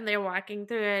 And they're walking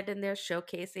through it and they're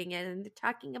showcasing it and they're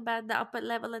talking about the upper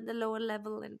level and the lower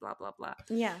level and blah, blah, blah.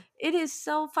 Yeah. It is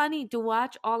so funny to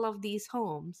watch all of these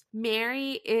homes.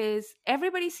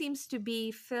 Everybody seems to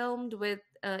be filmed with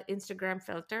an Instagram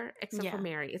filter except for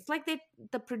Mary. It's like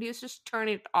the producers turn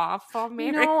it off for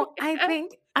Mary. No, I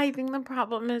think the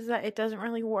problem is that it doesn't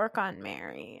really work on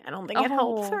Mary. I don't think it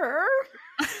helps her.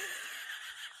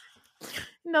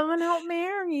 No one helped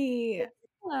Mary.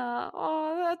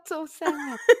 Oh, that's so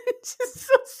sad. It's just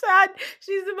so sad.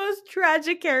 She's the most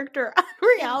tragic character on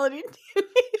reality TV.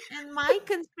 And my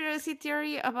conspiracy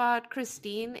theory about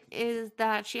Christine is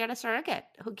that she had a surrogate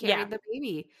who carried the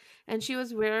baby, and she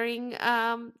was wearing,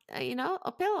 a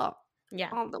pillow,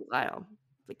 all the while.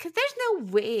 Because there's no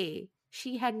way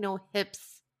she had no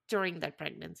hips during that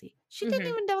pregnancy. She didn't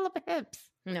even develop hips.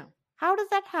 No. How does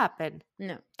that happen?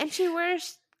 No. And she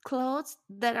wears clothes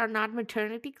that are not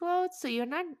maternity clothes, so you're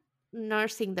not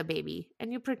nursing the baby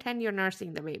and you pretend you're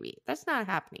nursing the baby. That's not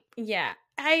happening. Yeah.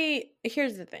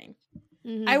 Here's the thing.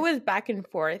 Mm-hmm. I was back and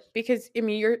forth because, I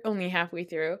mean, you're only halfway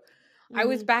through. Mm-hmm. I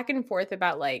was back and forth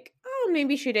about like, oh,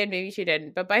 maybe she did, maybe she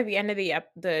didn't. But by the end of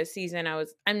the season,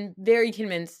 I'm very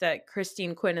convinced that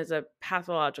Christine Quinn is a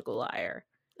pathological liar.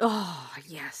 Oh,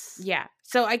 yes. Yeah.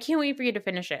 So I can't wait for you to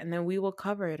finish it, and then we will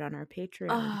cover it on our Patreon.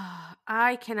 Oh,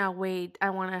 I cannot wait.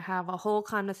 I want to have a whole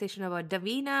conversation about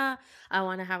Davina. I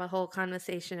want to have a whole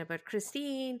conversation about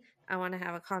Christine. I want to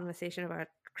have a conversation about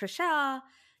Chriselle.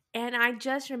 And I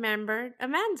just remembered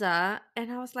Amanda,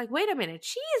 and I was like, wait a minute,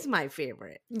 she is my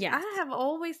favorite. Yeah. I have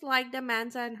always liked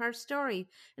Amanda and her story,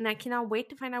 and I cannot wait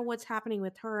to find out what's happening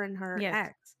with her and her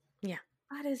ex. Yeah.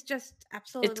 That is just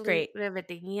absolutely it's great.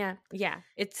 Riveting. Yeah. Yeah.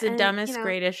 It's the dumbest,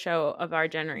 greatest show of our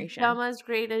generation. Dumbest,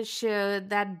 greatest show.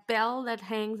 That bell that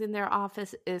hangs in their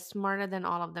office is smarter than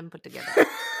all of them put together.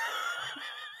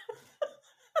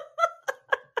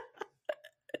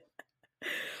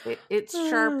 It's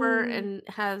sharper and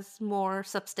has more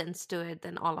substance to it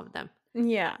than all of them.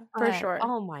 Yeah, for sure.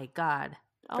 Oh my God.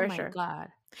 Oh my God.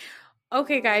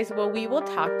 Okay, guys. Well, we will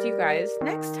talk to you guys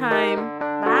next time.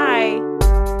 Bye.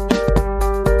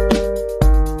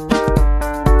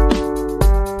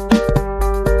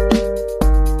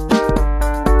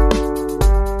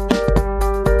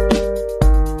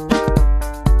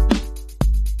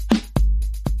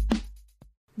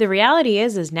 The Reality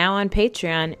is now on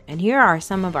Patreon, and here are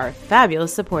some of our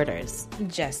fabulous supporters.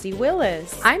 Jesse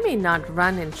Willis. I may not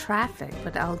run in traffic,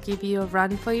 but I'll give you a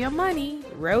run for your money.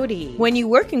 Rhodey. When you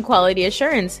work in quality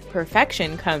assurance,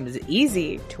 perfection comes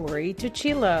easy. Tori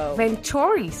Tuchilo. When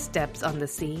Tori steps on the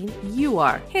scene, you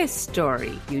are his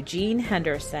story. Eugene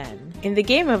Henderson. In the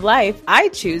game of life, I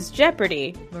choose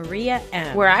Jeopardy! Maria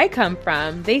M. Where I come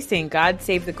from, they sing God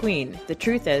Save the Queen. The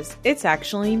truth is, it's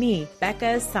actually me.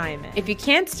 Becca Simon. If you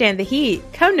can't stand the heat,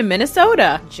 come to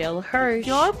Minnesota. Jill Hirsch.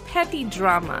 Your petty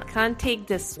drama can't take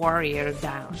this warrior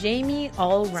down. Jamie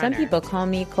Allrunner. Some people call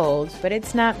me cold, but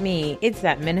it's not me. It's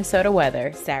that Minnesota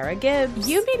weather. Sarah Gibbs.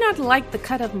 You may not like the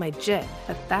cut of my jib,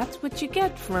 but that's what you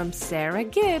get from Sarah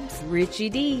Gibbs. Richie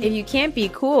D. If you can't be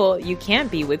cool, you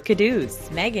can't be with Caduce.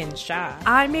 Megan Shaw.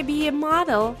 I may be a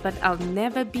model, but I'll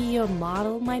never be your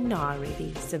model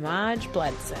minority. Samaj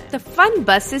Bledson. The fun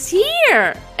bus is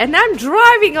here, and I'm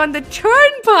driving on the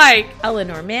turnpike.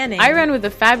 Eleanor Manning. I run with a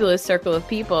fabulous circle of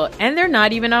people, and they're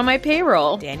not even on my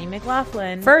payroll. Danny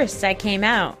McLaughlin. First, I came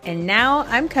out, and now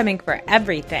I'm coming for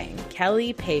everything.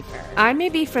 Kelly Pafer. I may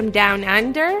be from down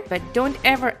under, but don't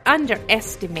ever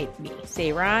underestimate me.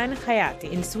 Seyran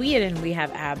Hayati. In Sweden, we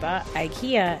have ABBA,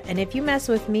 IKEA, and if you mess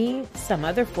with me, some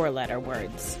other four-letter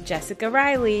words. Jessica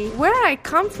Riley. Where I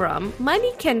come from,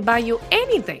 money can buy you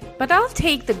anything, but I'll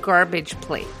take the garbage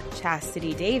plate.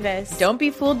 Chastity Davis. Don't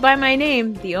be fooled by my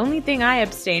name. The only thing I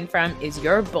abstain from is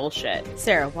your bullshit.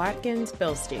 Sarah Watkins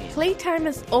Bilstein. Playtime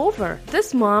is over.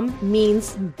 This mom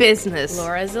means business.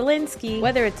 Laura Zelinsky.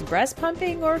 Whether it's breast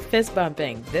pumping or fist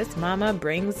bumping, this mama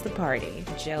brings the party.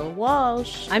 Jill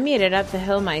Walsh. I made it up the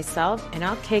hill myself, and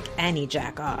I'll kick any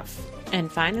jack off.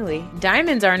 And finally,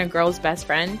 diamonds aren't a girl's best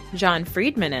friend. John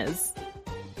Friedman is.